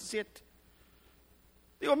 verso 27.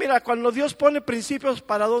 Digo, mira, cuando Dios pone principios,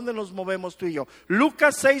 ¿para dónde nos movemos tú y yo?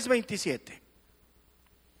 Lucas 6, 27.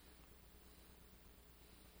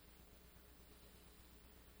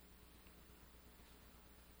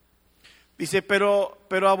 Dice, pero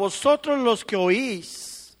a vosotros los que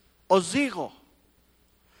oís, os digo,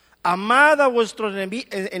 amad a vuestros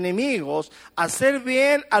enemigos, hacer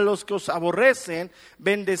bien a los que os aborrecen,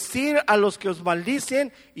 bendecir a los que os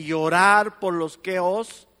maldicen y orar por los que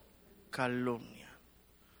os calumnian.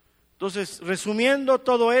 Entonces, resumiendo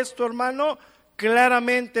todo esto, hermano,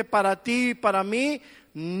 claramente para ti y para mí,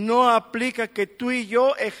 no aplica que tú y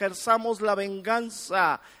yo ejerzamos la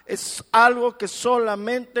venganza. Es algo que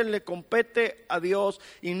solamente le compete a Dios.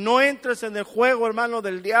 Y no entres en el juego, hermano,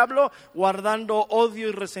 del diablo guardando odio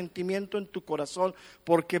y resentimiento en tu corazón,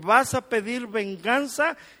 porque vas a pedir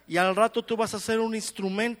venganza y al rato tú vas a ser un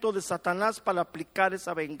instrumento de Satanás para aplicar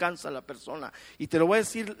esa venganza a la persona. Y te lo voy a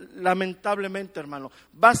decir lamentablemente, hermano,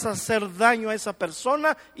 vas a hacer daño a esa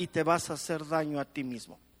persona y te vas a hacer daño a ti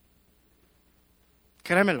mismo.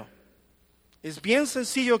 Créemelo. Es bien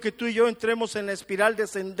sencillo que tú y yo entremos en la espiral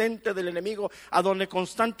descendente del enemigo, a donde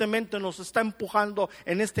constantemente nos está empujando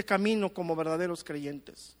en este camino como verdaderos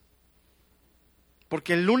creyentes.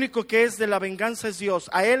 Porque el único que es de la venganza es Dios.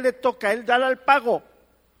 A Él le toca, a Él dará el pago.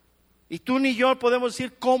 Y tú ni yo podemos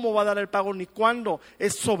decir cómo va a dar el pago ni cuándo.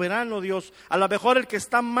 Es soberano Dios. A lo mejor el que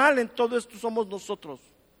está mal en todo esto somos nosotros.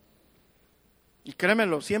 Y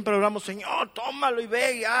créemelo, siempre oramos, Señor, tómalo y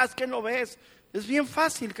ve, y es que no ves. Es bien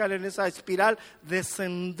fácil caer en esa espiral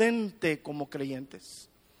descendente como creyentes.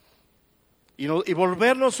 Y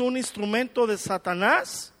volvernos un instrumento de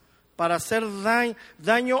Satanás para hacer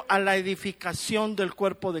daño a la edificación del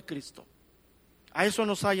cuerpo de Cristo. A eso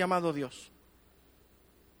nos ha llamado Dios.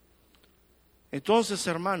 Entonces,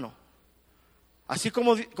 hermano, así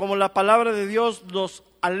como la palabra de Dios nos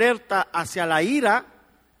alerta hacia la ira,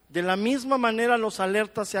 de la misma manera nos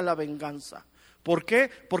alerta hacia la venganza. ¿Por qué?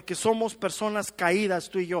 Porque somos personas caídas,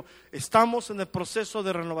 tú y yo. Estamos en el proceso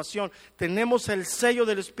de renovación. Tenemos el sello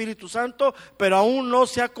del Espíritu Santo, pero aún no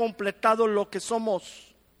se ha completado lo que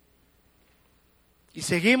somos. Y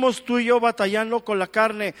seguimos tú y yo batallando con la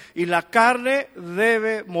carne. Y la carne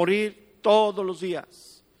debe morir todos los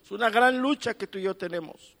días. Es una gran lucha que tú y yo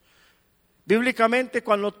tenemos. Bíblicamente,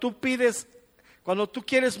 cuando tú quieres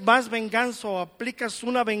más venganza o aplicas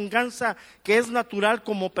una venganza que es natural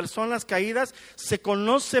como personas caídas, se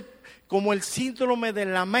conoce como el síndrome de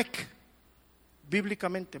Lamec,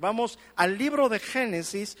 bíblicamente. Vamos al libro de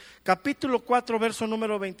Génesis, capítulo 4, verso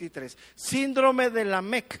número 23. Síndrome de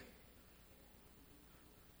Lamec.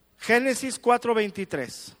 Génesis 4,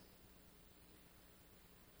 23.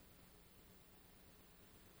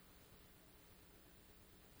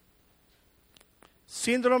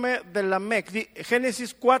 Síndrome de Lamec,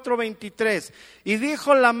 Génesis 4:23. Y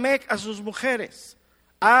dijo Lamec a sus mujeres,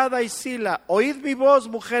 Ada y Sila, oíd mi voz,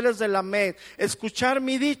 mujeres de Lamec, escuchar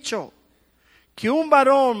mi dicho, que un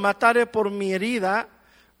varón matare por mi herida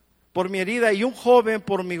y un joven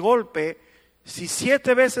por mi golpe, si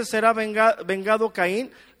 7 veces será vengado Caín,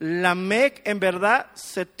 Lamec en verdad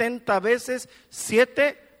 70 veces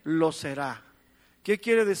 7 lo será. ¿Qué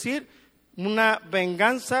quiere decir? Una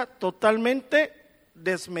venganza totalmente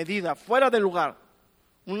desmedida, fuera de lugar,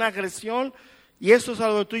 una agresión, y eso es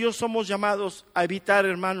algo que tú y yo somos llamados a evitar,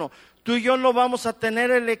 hermano. Tú y yo no vamos a tener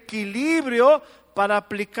el equilibrio para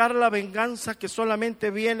aplicar la venganza que solamente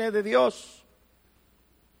viene de Dios,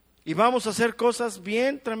 y vamos a hacer cosas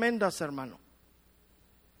bien tremendas, hermano.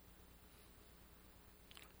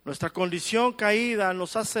 Nuestra condición caída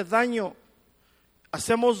nos hace daño.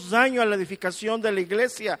 Hacemos daño a la edificación de la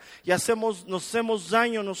iglesia y nos hacemos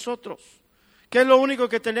daño nosotros. ¿Qué es lo único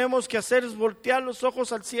que tenemos que hacer? Es voltear los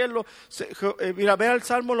ojos al cielo. Mira, ve al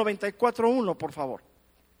Salmo 94:1, por favor.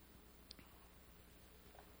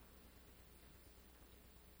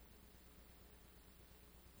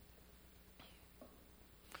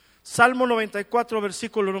 Salmo 94,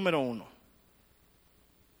 versículo número 1.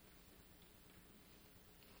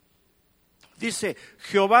 Dice,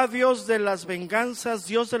 Jehová Dios de las venganzas,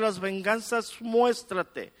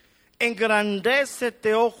 muéstrate.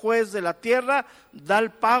 Engrandécete, oh juez de la tierra, da el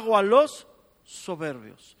pago a los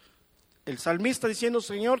soberbios. El salmista diciendo,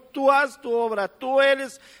 Señor, tú haz tu obra, tú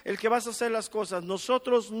eres el que vas a hacer las cosas.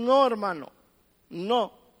 Nosotros no, hermano,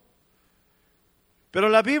 no. Pero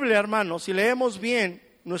la Biblia, hermano, si leemos bien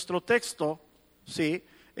nuestro texto, ¿sí?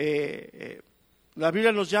 La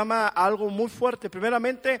Biblia nos llama a algo muy fuerte.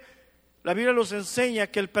 Primeramente, la Biblia nos enseña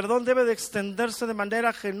que el perdón debe de extenderse de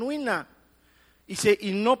manera genuina.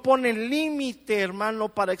 Y no pone límite, hermano,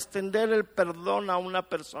 para extender el perdón a una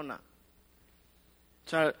persona. O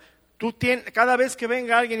sea, cada vez que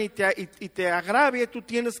venga alguien y te agravie, tú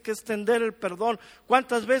tienes que extender el perdón.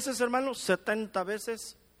 ¿Cuántas veces, hermano? 70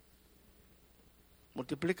 veces.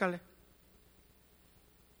 Multiplícale.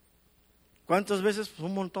 ¿Cuántas veces? Pues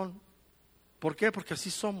un montón. ¿Por qué? Porque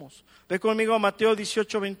así somos. Ve conmigo a Mateo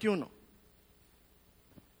 18:21.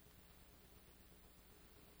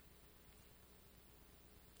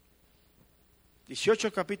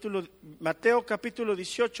 Mateo capítulo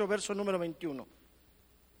 18, verso número 21.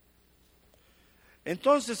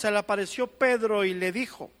 Entonces se le acercó Pedro y le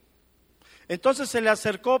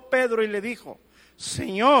dijo,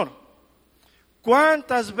 Señor,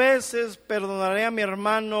 ¿cuántas veces perdonaré a mi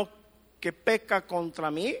hermano que peca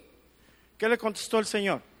contra mí? ¿Qué le contestó el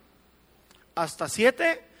Señor? ¿Hasta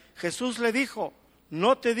 7? Jesús le dijo,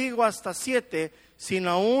 no te digo hasta 7,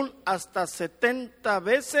 sino aún hasta 70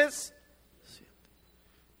 veces 7.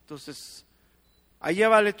 Entonces, ahí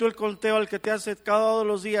llévale tú el conteo al que te hace todos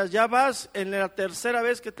los días. Ya vas en la tercera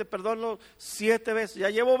vez que te perdono 7 veces. Ya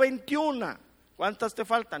llevo 21. ¿Cuántas te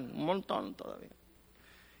faltan? Un montón todavía.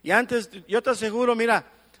 Y antes, yo te aseguro, mira,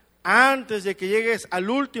 antes de que llegues al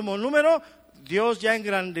último número, Dios ya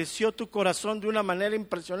engrandeció tu corazón de una manera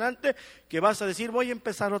impresionante que vas a decir, voy a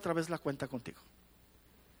empezar otra vez la cuenta contigo.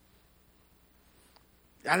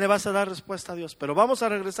 Ya le vas a dar respuesta a Dios. Pero vamos a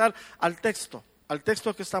regresar al texto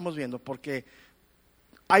que estamos viendo, porque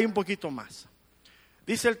hay un poquito más.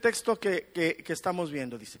 Dice el texto que estamos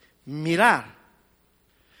viendo, dice, mirar,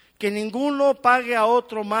 que ninguno pague a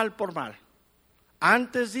otro mal por mal.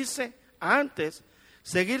 Antes,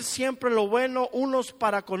 seguir siempre lo bueno unos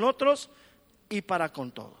para con otros y para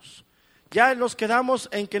con todos. Ya nos quedamos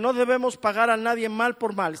en que no debemos pagar a nadie mal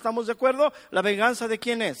por mal. ¿Estamos de acuerdo? ¿La venganza de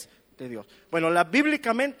quién es? De Dios. Bueno,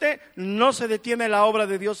 bíblicamente no se detiene la obra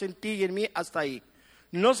de Dios en ti y en mí hasta ahí.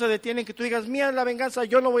 No se detiene en que tú digas, mía es la venganza,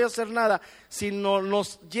 yo no voy a hacer nada, sino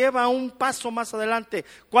nos lleva a un paso más adelante.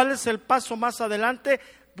 ¿Cuál es el paso más adelante?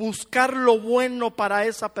 Buscar lo bueno para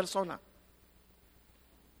esa persona.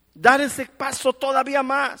 Dar ese paso todavía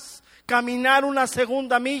más. Caminar una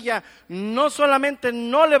segunda milla. No solamente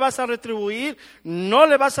no le vas a retribuir, no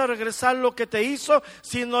le vas a regresar lo que te hizo,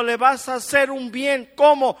 sino le vas a hacer un bien.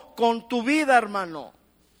 ¿Cómo? Con tu vida, hermano.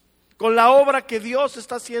 Con la obra que Dios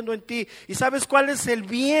está haciendo en ti. ¿Y sabes cuál es el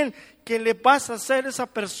bien que le vas a hacer a esa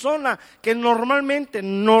persona? Que normalmente,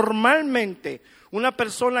 una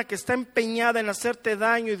persona que está empeñada en hacerte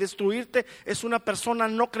daño y destruirte es una persona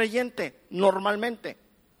no creyente, normalmente.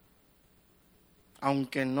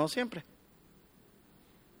 Aunque no siempre.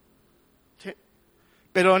 ¿Sí?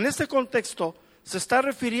 Pero en este contexto se está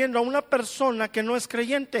refiriendo a una persona que no es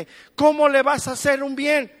creyente. ¿Cómo le vas a hacer un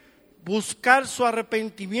bien? Buscar su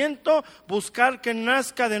arrepentimiento, buscar que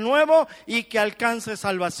nazca de nuevo y que alcance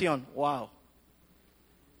salvación. Wow.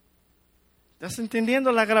 ¿Estás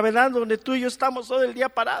entendiendo la gravedad donde tú y yo estamos todo el día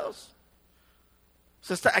parados?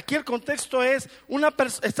 O sea, aquí el contexto es,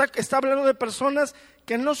 está hablando de personas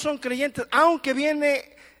que no son creyentes, aunque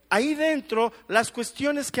viene ahí dentro las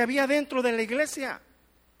cuestiones que había dentro de la iglesia.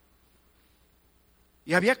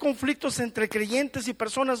 Y había conflictos entre creyentes y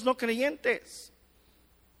personas no creyentes.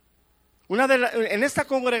 En esta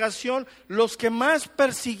congregación, los que más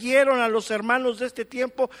persiguieron a los hermanos de este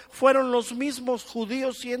tiempo fueron los mismos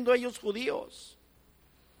judíos, siendo ellos judíos.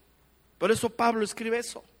 Por eso Pablo escribe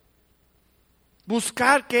eso.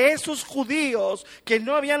 Buscar que esos judíos que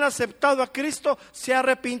no habían aceptado a Cristo se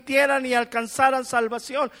arrepintieran y alcanzaran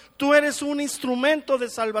salvación. Tú eres un instrumento de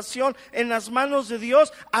salvación en las manos de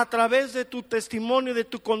Dios a través de tu testimonio, de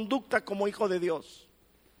tu conducta como hijo de Dios.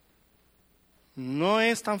 No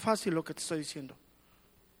es tan fácil lo que te estoy diciendo,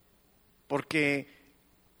 porque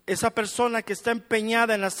esa persona que está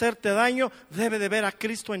empeñada en hacerte daño debe de ver a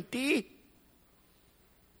Cristo en ti.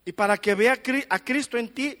 Y para que vea a Cristo en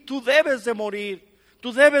ti, tú debes de morir,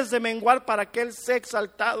 tú debes de menguar para que Él sea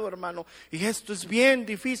exaltado, hermano. Y esto es bien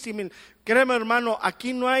difícil. Créeme, hermano,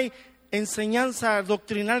 aquí no hay enseñanza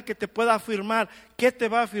doctrinal que te pueda afirmar. ¿Qué te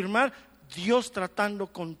va a afirmar? Dios tratando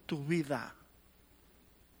con tu vida.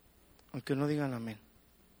 Aunque no digan amén.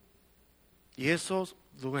 Y eso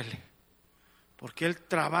duele, porque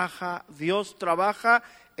Dios trabaja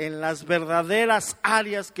en las verdaderas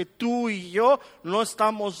áreas que tú y yo no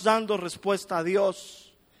estamos dando respuesta a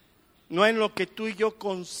Dios, no en lo que tú y yo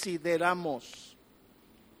consideramos.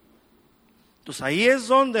 Entonces ahí es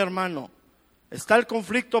donde, hermano, está el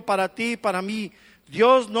conflicto para ti y para mí.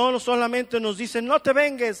 Dios no solamente nos dice, no te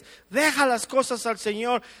vengues, deja las cosas al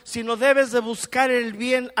Señor, sino debes de buscar el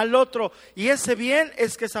bien al otro. Y ese bien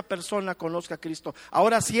es que esa persona conozca a Cristo.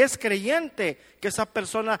 Ahora, si es creyente, que esa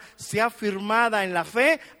persona sea firmada en la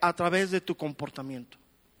fe a través de tu comportamiento.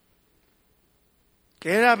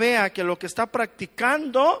 Que ella vea que lo que está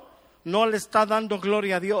practicando no le está dando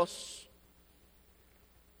gloria a Dios.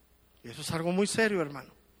 Y eso es algo muy serio,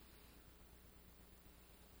 hermano.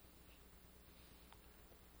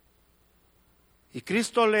 Y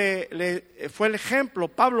Cristo fue el ejemplo,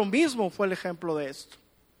 Pablo mismo fue el ejemplo de esto.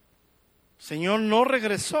 El Señor no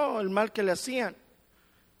regresó el mal que le hacían.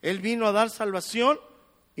 Él vino a dar salvación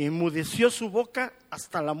y enmudeció su boca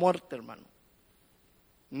hasta la muerte, hermano.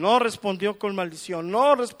 No respondió con maldición,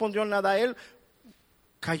 no respondió nada, Él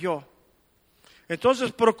cayó.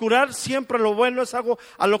 Entonces, procurar siempre lo bueno es algo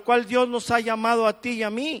a lo cual Dios nos ha llamado a ti y a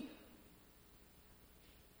mí.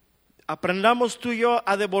 Aprendamos tú y yo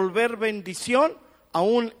a devolver bendición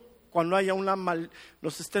aun cuando haya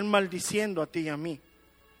nos estén maldiciendo a ti y a mí.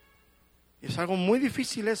 Es algo muy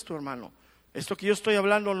difícil esto, hermano. Esto que yo estoy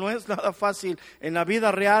hablando no es nada fácil. En la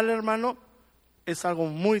vida real, hermano, es algo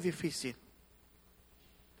muy difícil.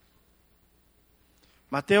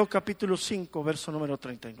 Mateo capítulo 5, verso número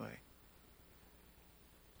 39.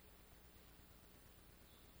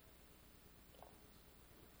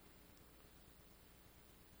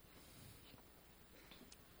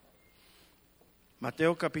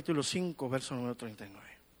 Mateo capítulo 5, verso número 39.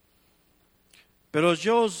 Pero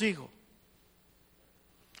yo os digo,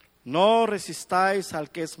 no resistáis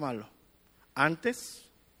al que es malo. Antes,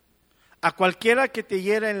 a cualquiera que te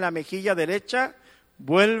hiera en la mejilla derecha,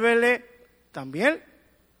 vuélvele también.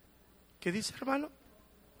 ¿Qué dice, hermano?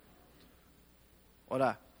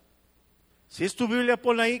 Ahora, si es tu Biblia,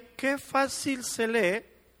 pon ahí, qué fácil se lee,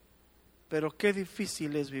 pero qué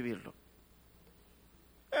difícil es vivirlo.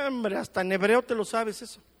 Hombre, hasta en hebreo te lo sabes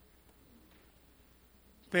eso.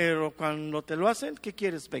 Pero cuando te lo hacen, ¿qué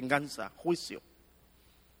quieres? Venganza, juicio.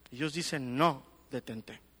 Ellos dicen, no,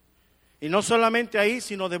 detente. Y no solamente ahí,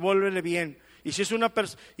 sino devuélvele bien. Y si es una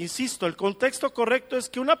persona, insisto, el contexto correcto es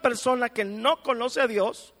que una persona que no conoce a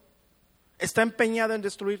Dios está empeñada en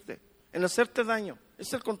destruirte, en hacerte daño. Ese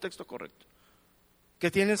es el contexto correcto. ¿Qué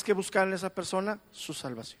tienes que buscar en esa persona? Su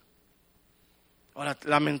salvación. Ahora,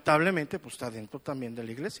 lamentablemente, pues está dentro también de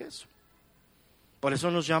la iglesia eso. Por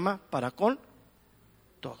eso nos llama para con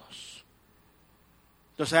todos.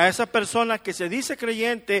 Entonces, a esa persona que se dice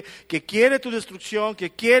creyente, que quiere tu destrucción,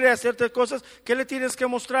 que quiere hacerte cosas, ¿qué le tienes que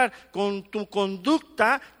mostrar? Con tu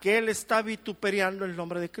conducta, que él está vituperiando el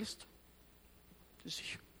nombre de Cristo.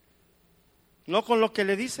 Sencillo. No con lo que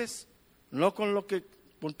le dices, no con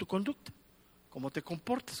tu conducta, cómo te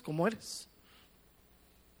comportas, cómo eres.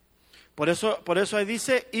 Por eso ahí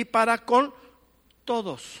dice, y para con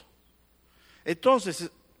todos.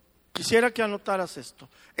 Entonces, quisiera que anotaras esto.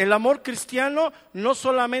 El amor cristiano no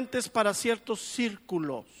solamente es para ciertos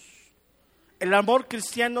círculos. El amor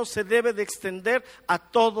cristiano se debe de extender a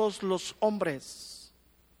todos los hombres.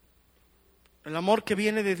 El amor que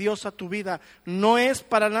viene de Dios a tu vida no es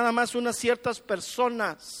para nada más unas ciertas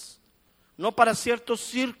personas, no para ciertos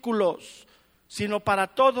círculos, sino para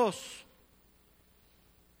todos.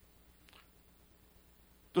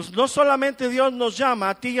 Entonces, no solamente Dios nos llama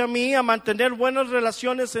a ti y a mí a mantener buenas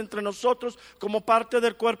relaciones entre nosotros como parte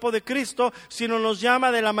del cuerpo de Cristo, sino nos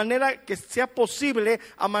llama de la manera que sea posible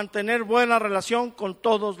a mantener buena relación con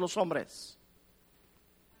todos los hombres.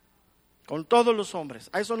 Con todos los hombres,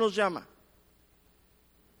 a eso nos llama.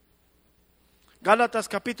 Gálatas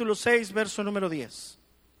capítulo 6, verso número 10.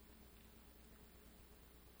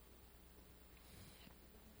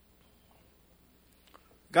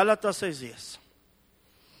 Gálatas 6, 10.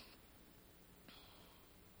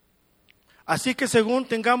 Así que según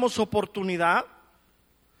tengamos oportunidad,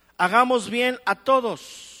 hagamos bien a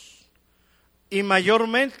todos y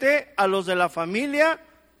mayormente a los de la familia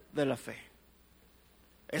de la fe.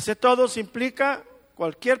 Ese todos implica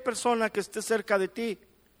cualquier persona que esté cerca de ti.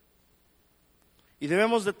 Y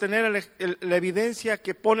debemos de tener la evidencia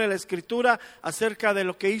que pone la Escritura acerca de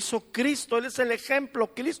lo que hizo Cristo. Él es el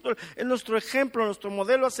ejemplo, Cristo es nuestro ejemplo, nuestro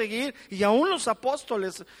modelo a seguir. Y aún los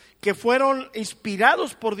apóstoles que fueron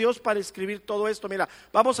inspirados por Dios para escribir todo esto. Mira,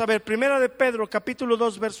 vamos a ver, Primera de Pedro, capítulo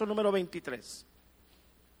 2, verso número 23.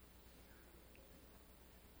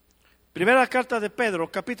 Primera carta de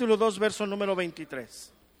Pedro, capítulo 2, verso número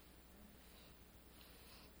 23.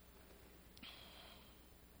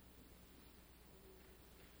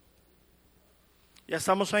 ¿Ya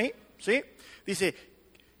estamos ahí? ¿Sí? Dice,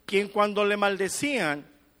 quien cuando le maldecían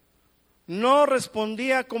no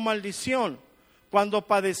respondía con maldición, cuando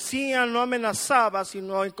padecía no amenazaba,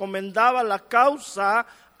 sino encomendaba la causa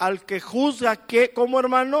al que juzga, que como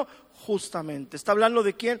hermano, justamente. ¿Está hablando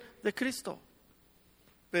de quién? De Cristo.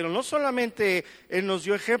 Pero no solamente Él nos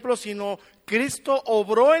dio ejemplos, sino Cristo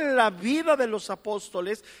obró en la vida de los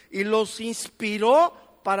apóstoles y los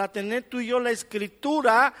inspiró para tener tú y yo la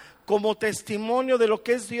Escritura como testimonio de lo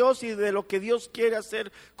que es Dios y de lo que Dios quiere hacer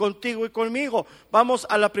contigo y conmigo. Vamos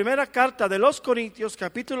a la primera carta de los Corintios,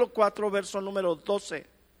 capítulo 4, verso número 12.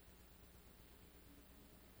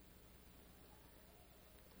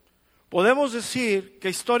 Podemos decir que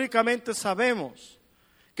históricamente sabemos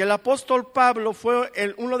que el apóstol Pablo fue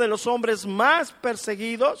uno de los hombres más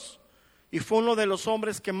perseguidos y fue uno de los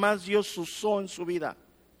hombres que más Dios usó en su vida.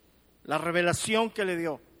 La revelación que le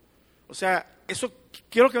dio. O sea, eso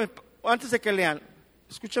quiero que antes de que lean,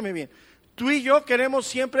 escúchame bien. Tú y yo queremos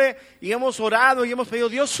siempre, y hemos orado y hemos pedido,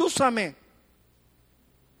 Dios, úsame.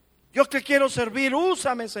 Yo te quiero servir,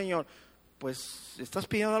 úsame, Señor. Pues estás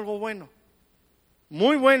pidiendo algo bueno,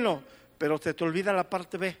 muy bueno, pero te olvida la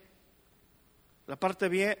parte B. La parte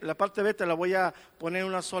B te la voy a poner en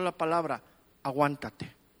una sola palabra: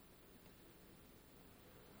 aguántate.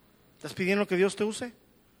 ¿Estás pidiendo que Dios te use?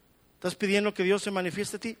 ¿Estás pidiendo que Dios se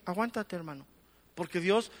manifieste a ti? Aguántate, hermano, porque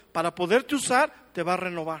Dios, para poderte usar, te va a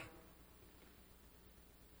renovar.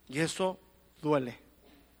 Y eso duele.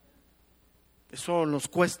 Eso nos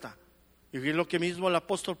cuesta. Y es lo que mismo el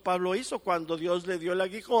apóstol Pablo hizo cuando Dios le dio el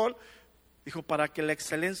aguijón. Dijo, para que la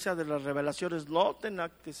excelencia de las revelaciones no te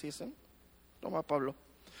enalteciesen. Toma, Pablo.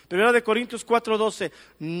 Primera de Corintios 4:12.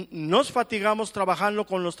 Nos fatigamos trabajando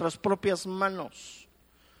con nuestras propias manos.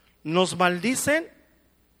 Nos maldicen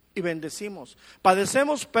y bendecimos.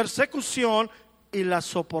 Padecemos persecución y la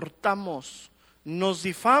soportamos. Nos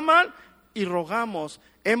difaman y rogamos.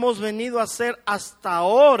 Hemos venido a ser hasta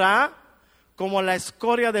ahora como la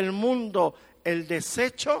escoria del mundo, el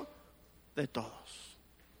desecho de todos.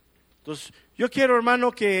 Entonces, yo quiero,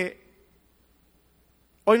 hermano, que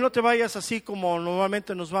hoy no te vayas así como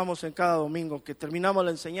normalmente nos vamos en cada domingo, que terminamos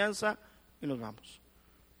la enseñanza y nos vamos.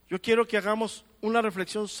 Yo quiero que hagamos una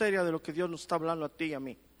reflexión seria de lo que Dios nos está hablando a ti y a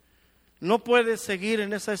mí. No puedes seguir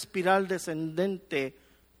en esa espiral descendente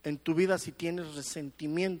en tu vida si tienes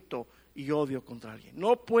resentimiento y odio contra alguien.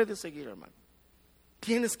 No puedes seguir, hermano.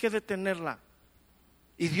 Tienes que detenerla.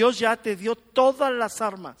 Y Dios ya te dio todas las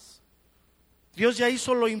armas. Dios ya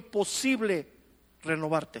hizo lo imposible: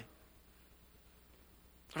 renovarte,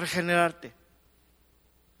 regenerarte.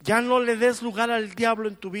 Ya no le des lugar al diablo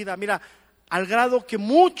en tu vida. Mira, al grado que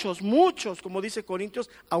muchos, como dice Corintios,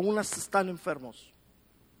 aún hasta están enfermos.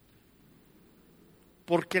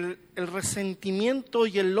 Porque el resentimiento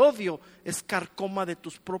y el odio es carcoma de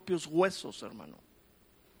tus propios huesos, hermano.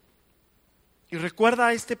 Y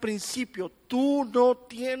recuerda este principio: tú no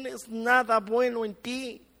tienes nada bueno en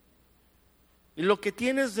ti. Y lo que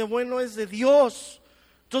tienes de bueno es de Dios.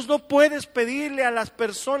 Entonces no puedes pedirle a las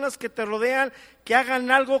personas que te rodean que hagan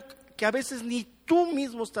algo que a veces ni tú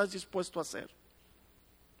mismo estás dispuesto a hacer.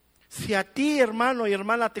 Si a ti, hermano y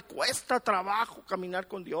hermana, te cuesta trabajo caminar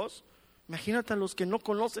con Dios, imagínate a los que no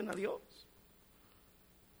conocen a Dios.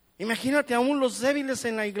 Imagínate aún los débiles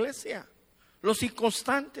en la iglesia, los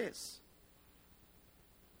inconstantes.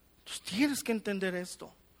 Entonces tienes que entender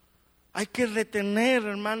esto. Hay que retener,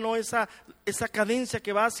 hermano, esa cadencia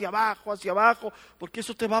que va hacia abajo, porque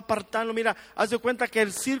eso te va apartando. Mira, haz de cuenta que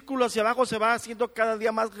el círculo hacia abajo se va haciendo cada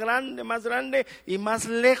día más grande, y más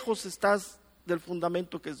lejos estás del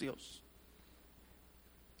fundamento que es Dios.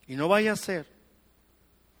 Y no vaya a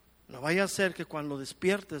ser que cuando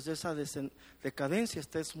despiertes de esa decadencia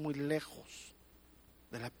estés muy lejos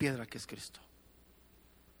de la piedra que es Cristo.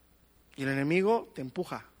 Y el enemigo te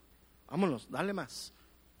empuja. Vámonos, dale más,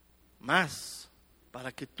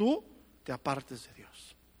 para que tú te apartes de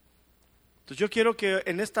Dios. Entonces yo quiero que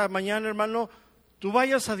en esta mañana, hermano, tú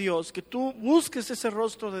vayas a Dios, que tú busques ese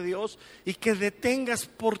rostro de Dios y que detengas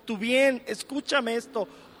por tu bien, escúchame esto,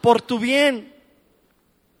 por tu bien,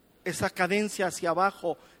 esa cadencia hacia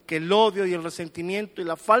abajo, que el odio y el resentimiento y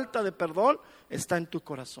la falta de perdón está en tu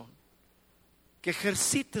corazón. Que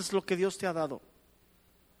ejercites lo que Dios te ha dado.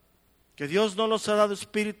 Que Dios no nos ha dado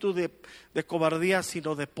espíritu de cobardía,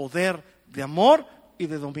 sino de poder, de amor y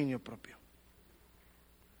de dominio propio.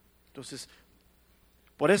 Entonces,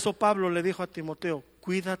 por eso Pablo le dijo a Timoteo: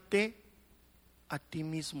 cuídate a ti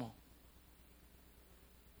mismo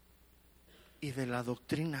y de la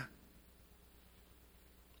doctrina,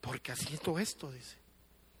 porque haciendo esto, dice,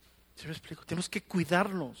 ¿sí me explico? Tenemos que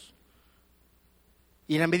cuidarnos,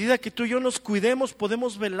 y en la medida que tú y yo nos cuidemos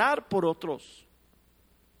podemos velar por otros.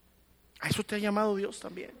 A eso te ha llamado Dios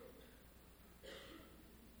también.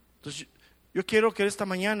 Entonces yo quiero que esta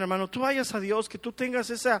mañana, hermano, tú vayas a Dios, que tú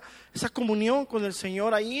tengas esa comunión con el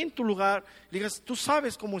Señor ahí en tu lugar. Digas, tú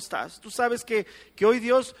sabes cómo estás, tú sabes que hoy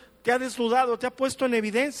Dios te ha desnudado, te ha puesto en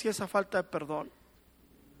evidencia esa falta de perdón.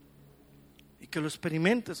 Y que lo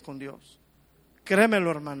experimentes con Dios.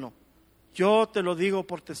 Créemelo, hermano, yo te lo digo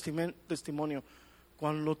por testimonio.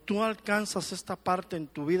 Cuando tú alcanzas esta parte en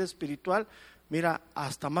tu vida espiritual, mira,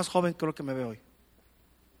 hasta más joven creo que me veo hoy.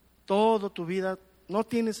 Toda tu vida, no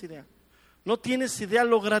tienes idea. No tienes idea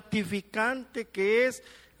lo gratificante que es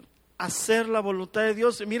hacer la voluntad de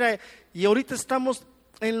Dios. Mira, y ahorita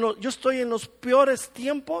yo estoy en los peores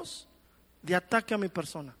tiempos de ataque a mi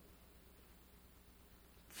persona.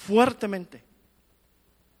 Fuertemente.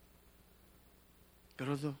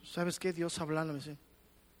 Pero ¿sabes qué? Dios hablando me dice: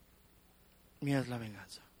 mía es la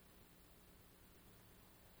venganza.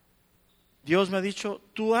 Dios me ha dicho,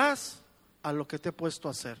 tú haz a lo que te he puesto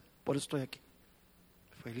a hacer. Por eso estoy aquí.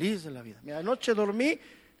 Feliz de la vida. Mira, anoche dormí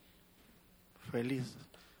feliz.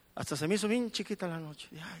 Hasta se me hizo bien chiquita la noche.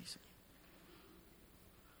 Ay, Señor.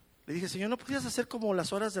 Le dije, Señor, ¿no podías hacer como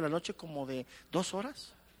las horas de la noche como de 2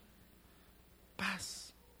 horas?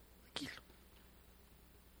 Paz, tranquilo.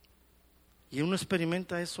 Y uno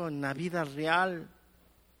experimenta eso en la vida real.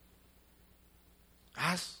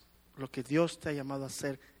 Haz lo que Dios te ha llamado a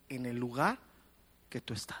hacer en el lugar que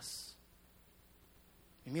tú estás.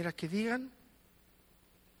 Y mira que digan,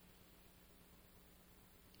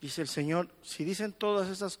 dice el Señor, si dicen todas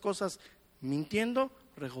esas cosas mintiendo,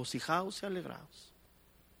 regocijaos y alegraos.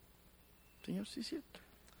 Señor, sí es cierto.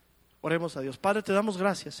 Oremos a Dios. Padre, te damos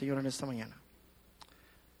gracias, Señor, en esta mañana.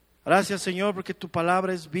 Gracias, Señor, porque tu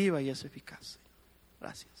palabra es viva y es eficaz.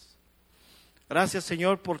 Gracias. Gracias,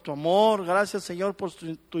 Señor, por tu amor. Gracias, Señor, por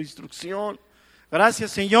tu instrucción. Gracias,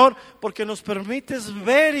 Señor, porque nos permites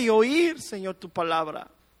ver y oír, Señor, tu palabra.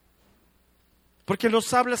 Porque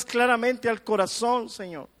nos hablas claramente al corazón,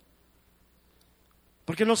 Señor.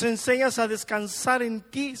 Porque nos enseñas a descansar en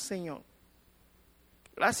ti, Señor.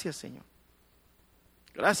 Gracias, Señor.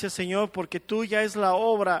 Gracias, Señor, porque tuya es la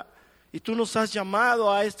obra y tú nos has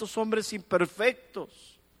llamado a estos hombres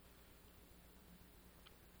imperfectos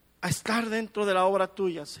a estar dentro de la obra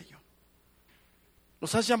tuya, Señor.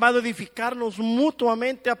 Nos has llamado a edificarnos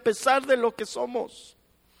mutuamente a pesar de lo que somos.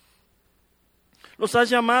 Nos has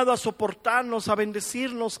llamado a soportarnos, a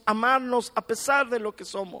bendecirnos, a amarnos a pesar de lo que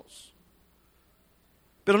somos.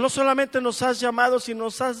 Pero no solamente nos has llamado, sino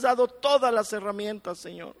nos has dado todas las herramientas,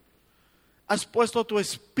 Señor. Has puesto tu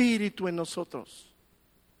espíritu en nosotros,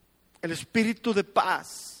 el espíritu de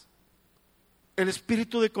paz, el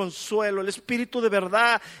espíritu de consuelo, el espíritu de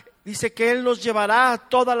verdad. Dice que Él nos llevará a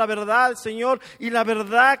toda la verdad, Señor, y la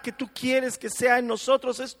verdad que tú quieres que sea en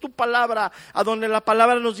nosotros es tu palabra, a donde la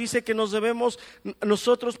palabra nos dice que nos debemos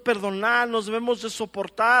nosotros perdonar, nos debemos de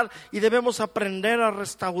soportar y debemos aprender a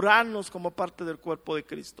restaurarnos como parte del cuerpo de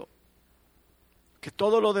Cristo. Que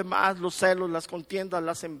todo lo demás, los celos, las contiendas,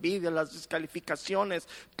 las envidias, las descalificaciones,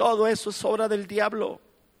 todo eso es obra del diablo.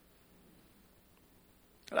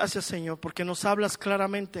 Gracias, Señor, porque nos hablas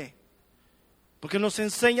claramente, porque nos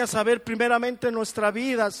enseñas a ver primeramente nuestra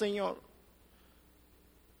vida, Señor,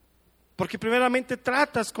 porque primeramente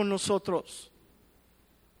tratas con nosotros,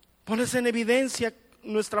 pones en evidencia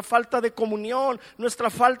nuestra falta de comunión,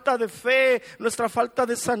 nuestra falta de fe, nuestra falta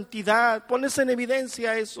de santidad, pones en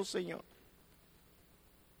evidencia eso, Señor.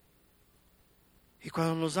 Y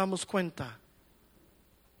cuando nos damos cuenta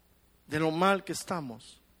de lo mal que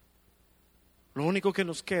estamos, lo único que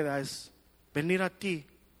nos queda es venir a ti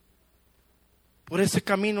por ese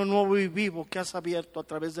camino nuevo y vivo que has abierto a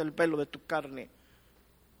través del velo de tu carne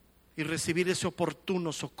y recibir ese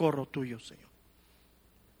oportuno socorro tuyo, Señor.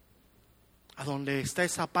 A donde está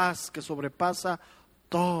esa paz que sobrepasa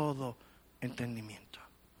todo entendimiento.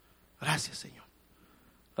 Gracias, Señor.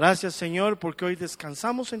 Gracias, Señor, porque hoy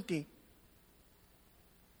descansamos en ti.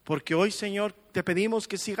 Porque hoy, Señor, te pedimos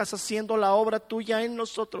que sigas haciendo la obra tuya en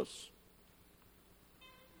nosotros.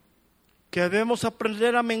 Que debemos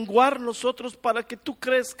aprender a menguar nosotros para que tú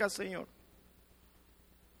crezcas, Señor.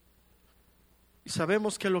 Y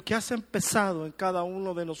sabemos que lo que has empezado en cada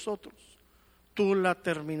uno de nosotros, tú la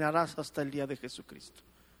terminarás hasta el día de Jesucristo.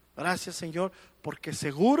 Gracias, Señor, porque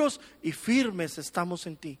seguros y firmes estamos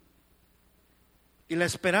en ti. Y la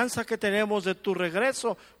esperanza que tenemos de tu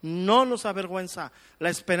regreso no nos avergüenza. La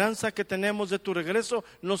esperanza que tenemos de tu regreso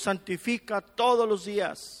nos santifica todos los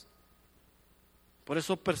días. Por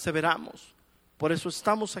eso perseveramos. Por eso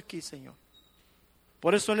estamos aquí, Señor.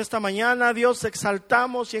 Por eso en esta mañana, Dios,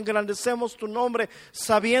 exaltamos y engrandecemos tu nombre,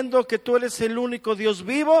 sabiendo que tú eres el único Dios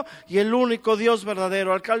vivo y el único Dios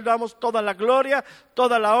verdadero. Al cual damos toda la gloria,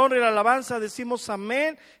 toda la honra y la alabanza. Decimos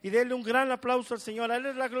amén y denle un gran aplauso al Señor. A Él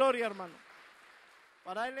es la gloria, hermano.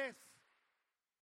 Para Él es.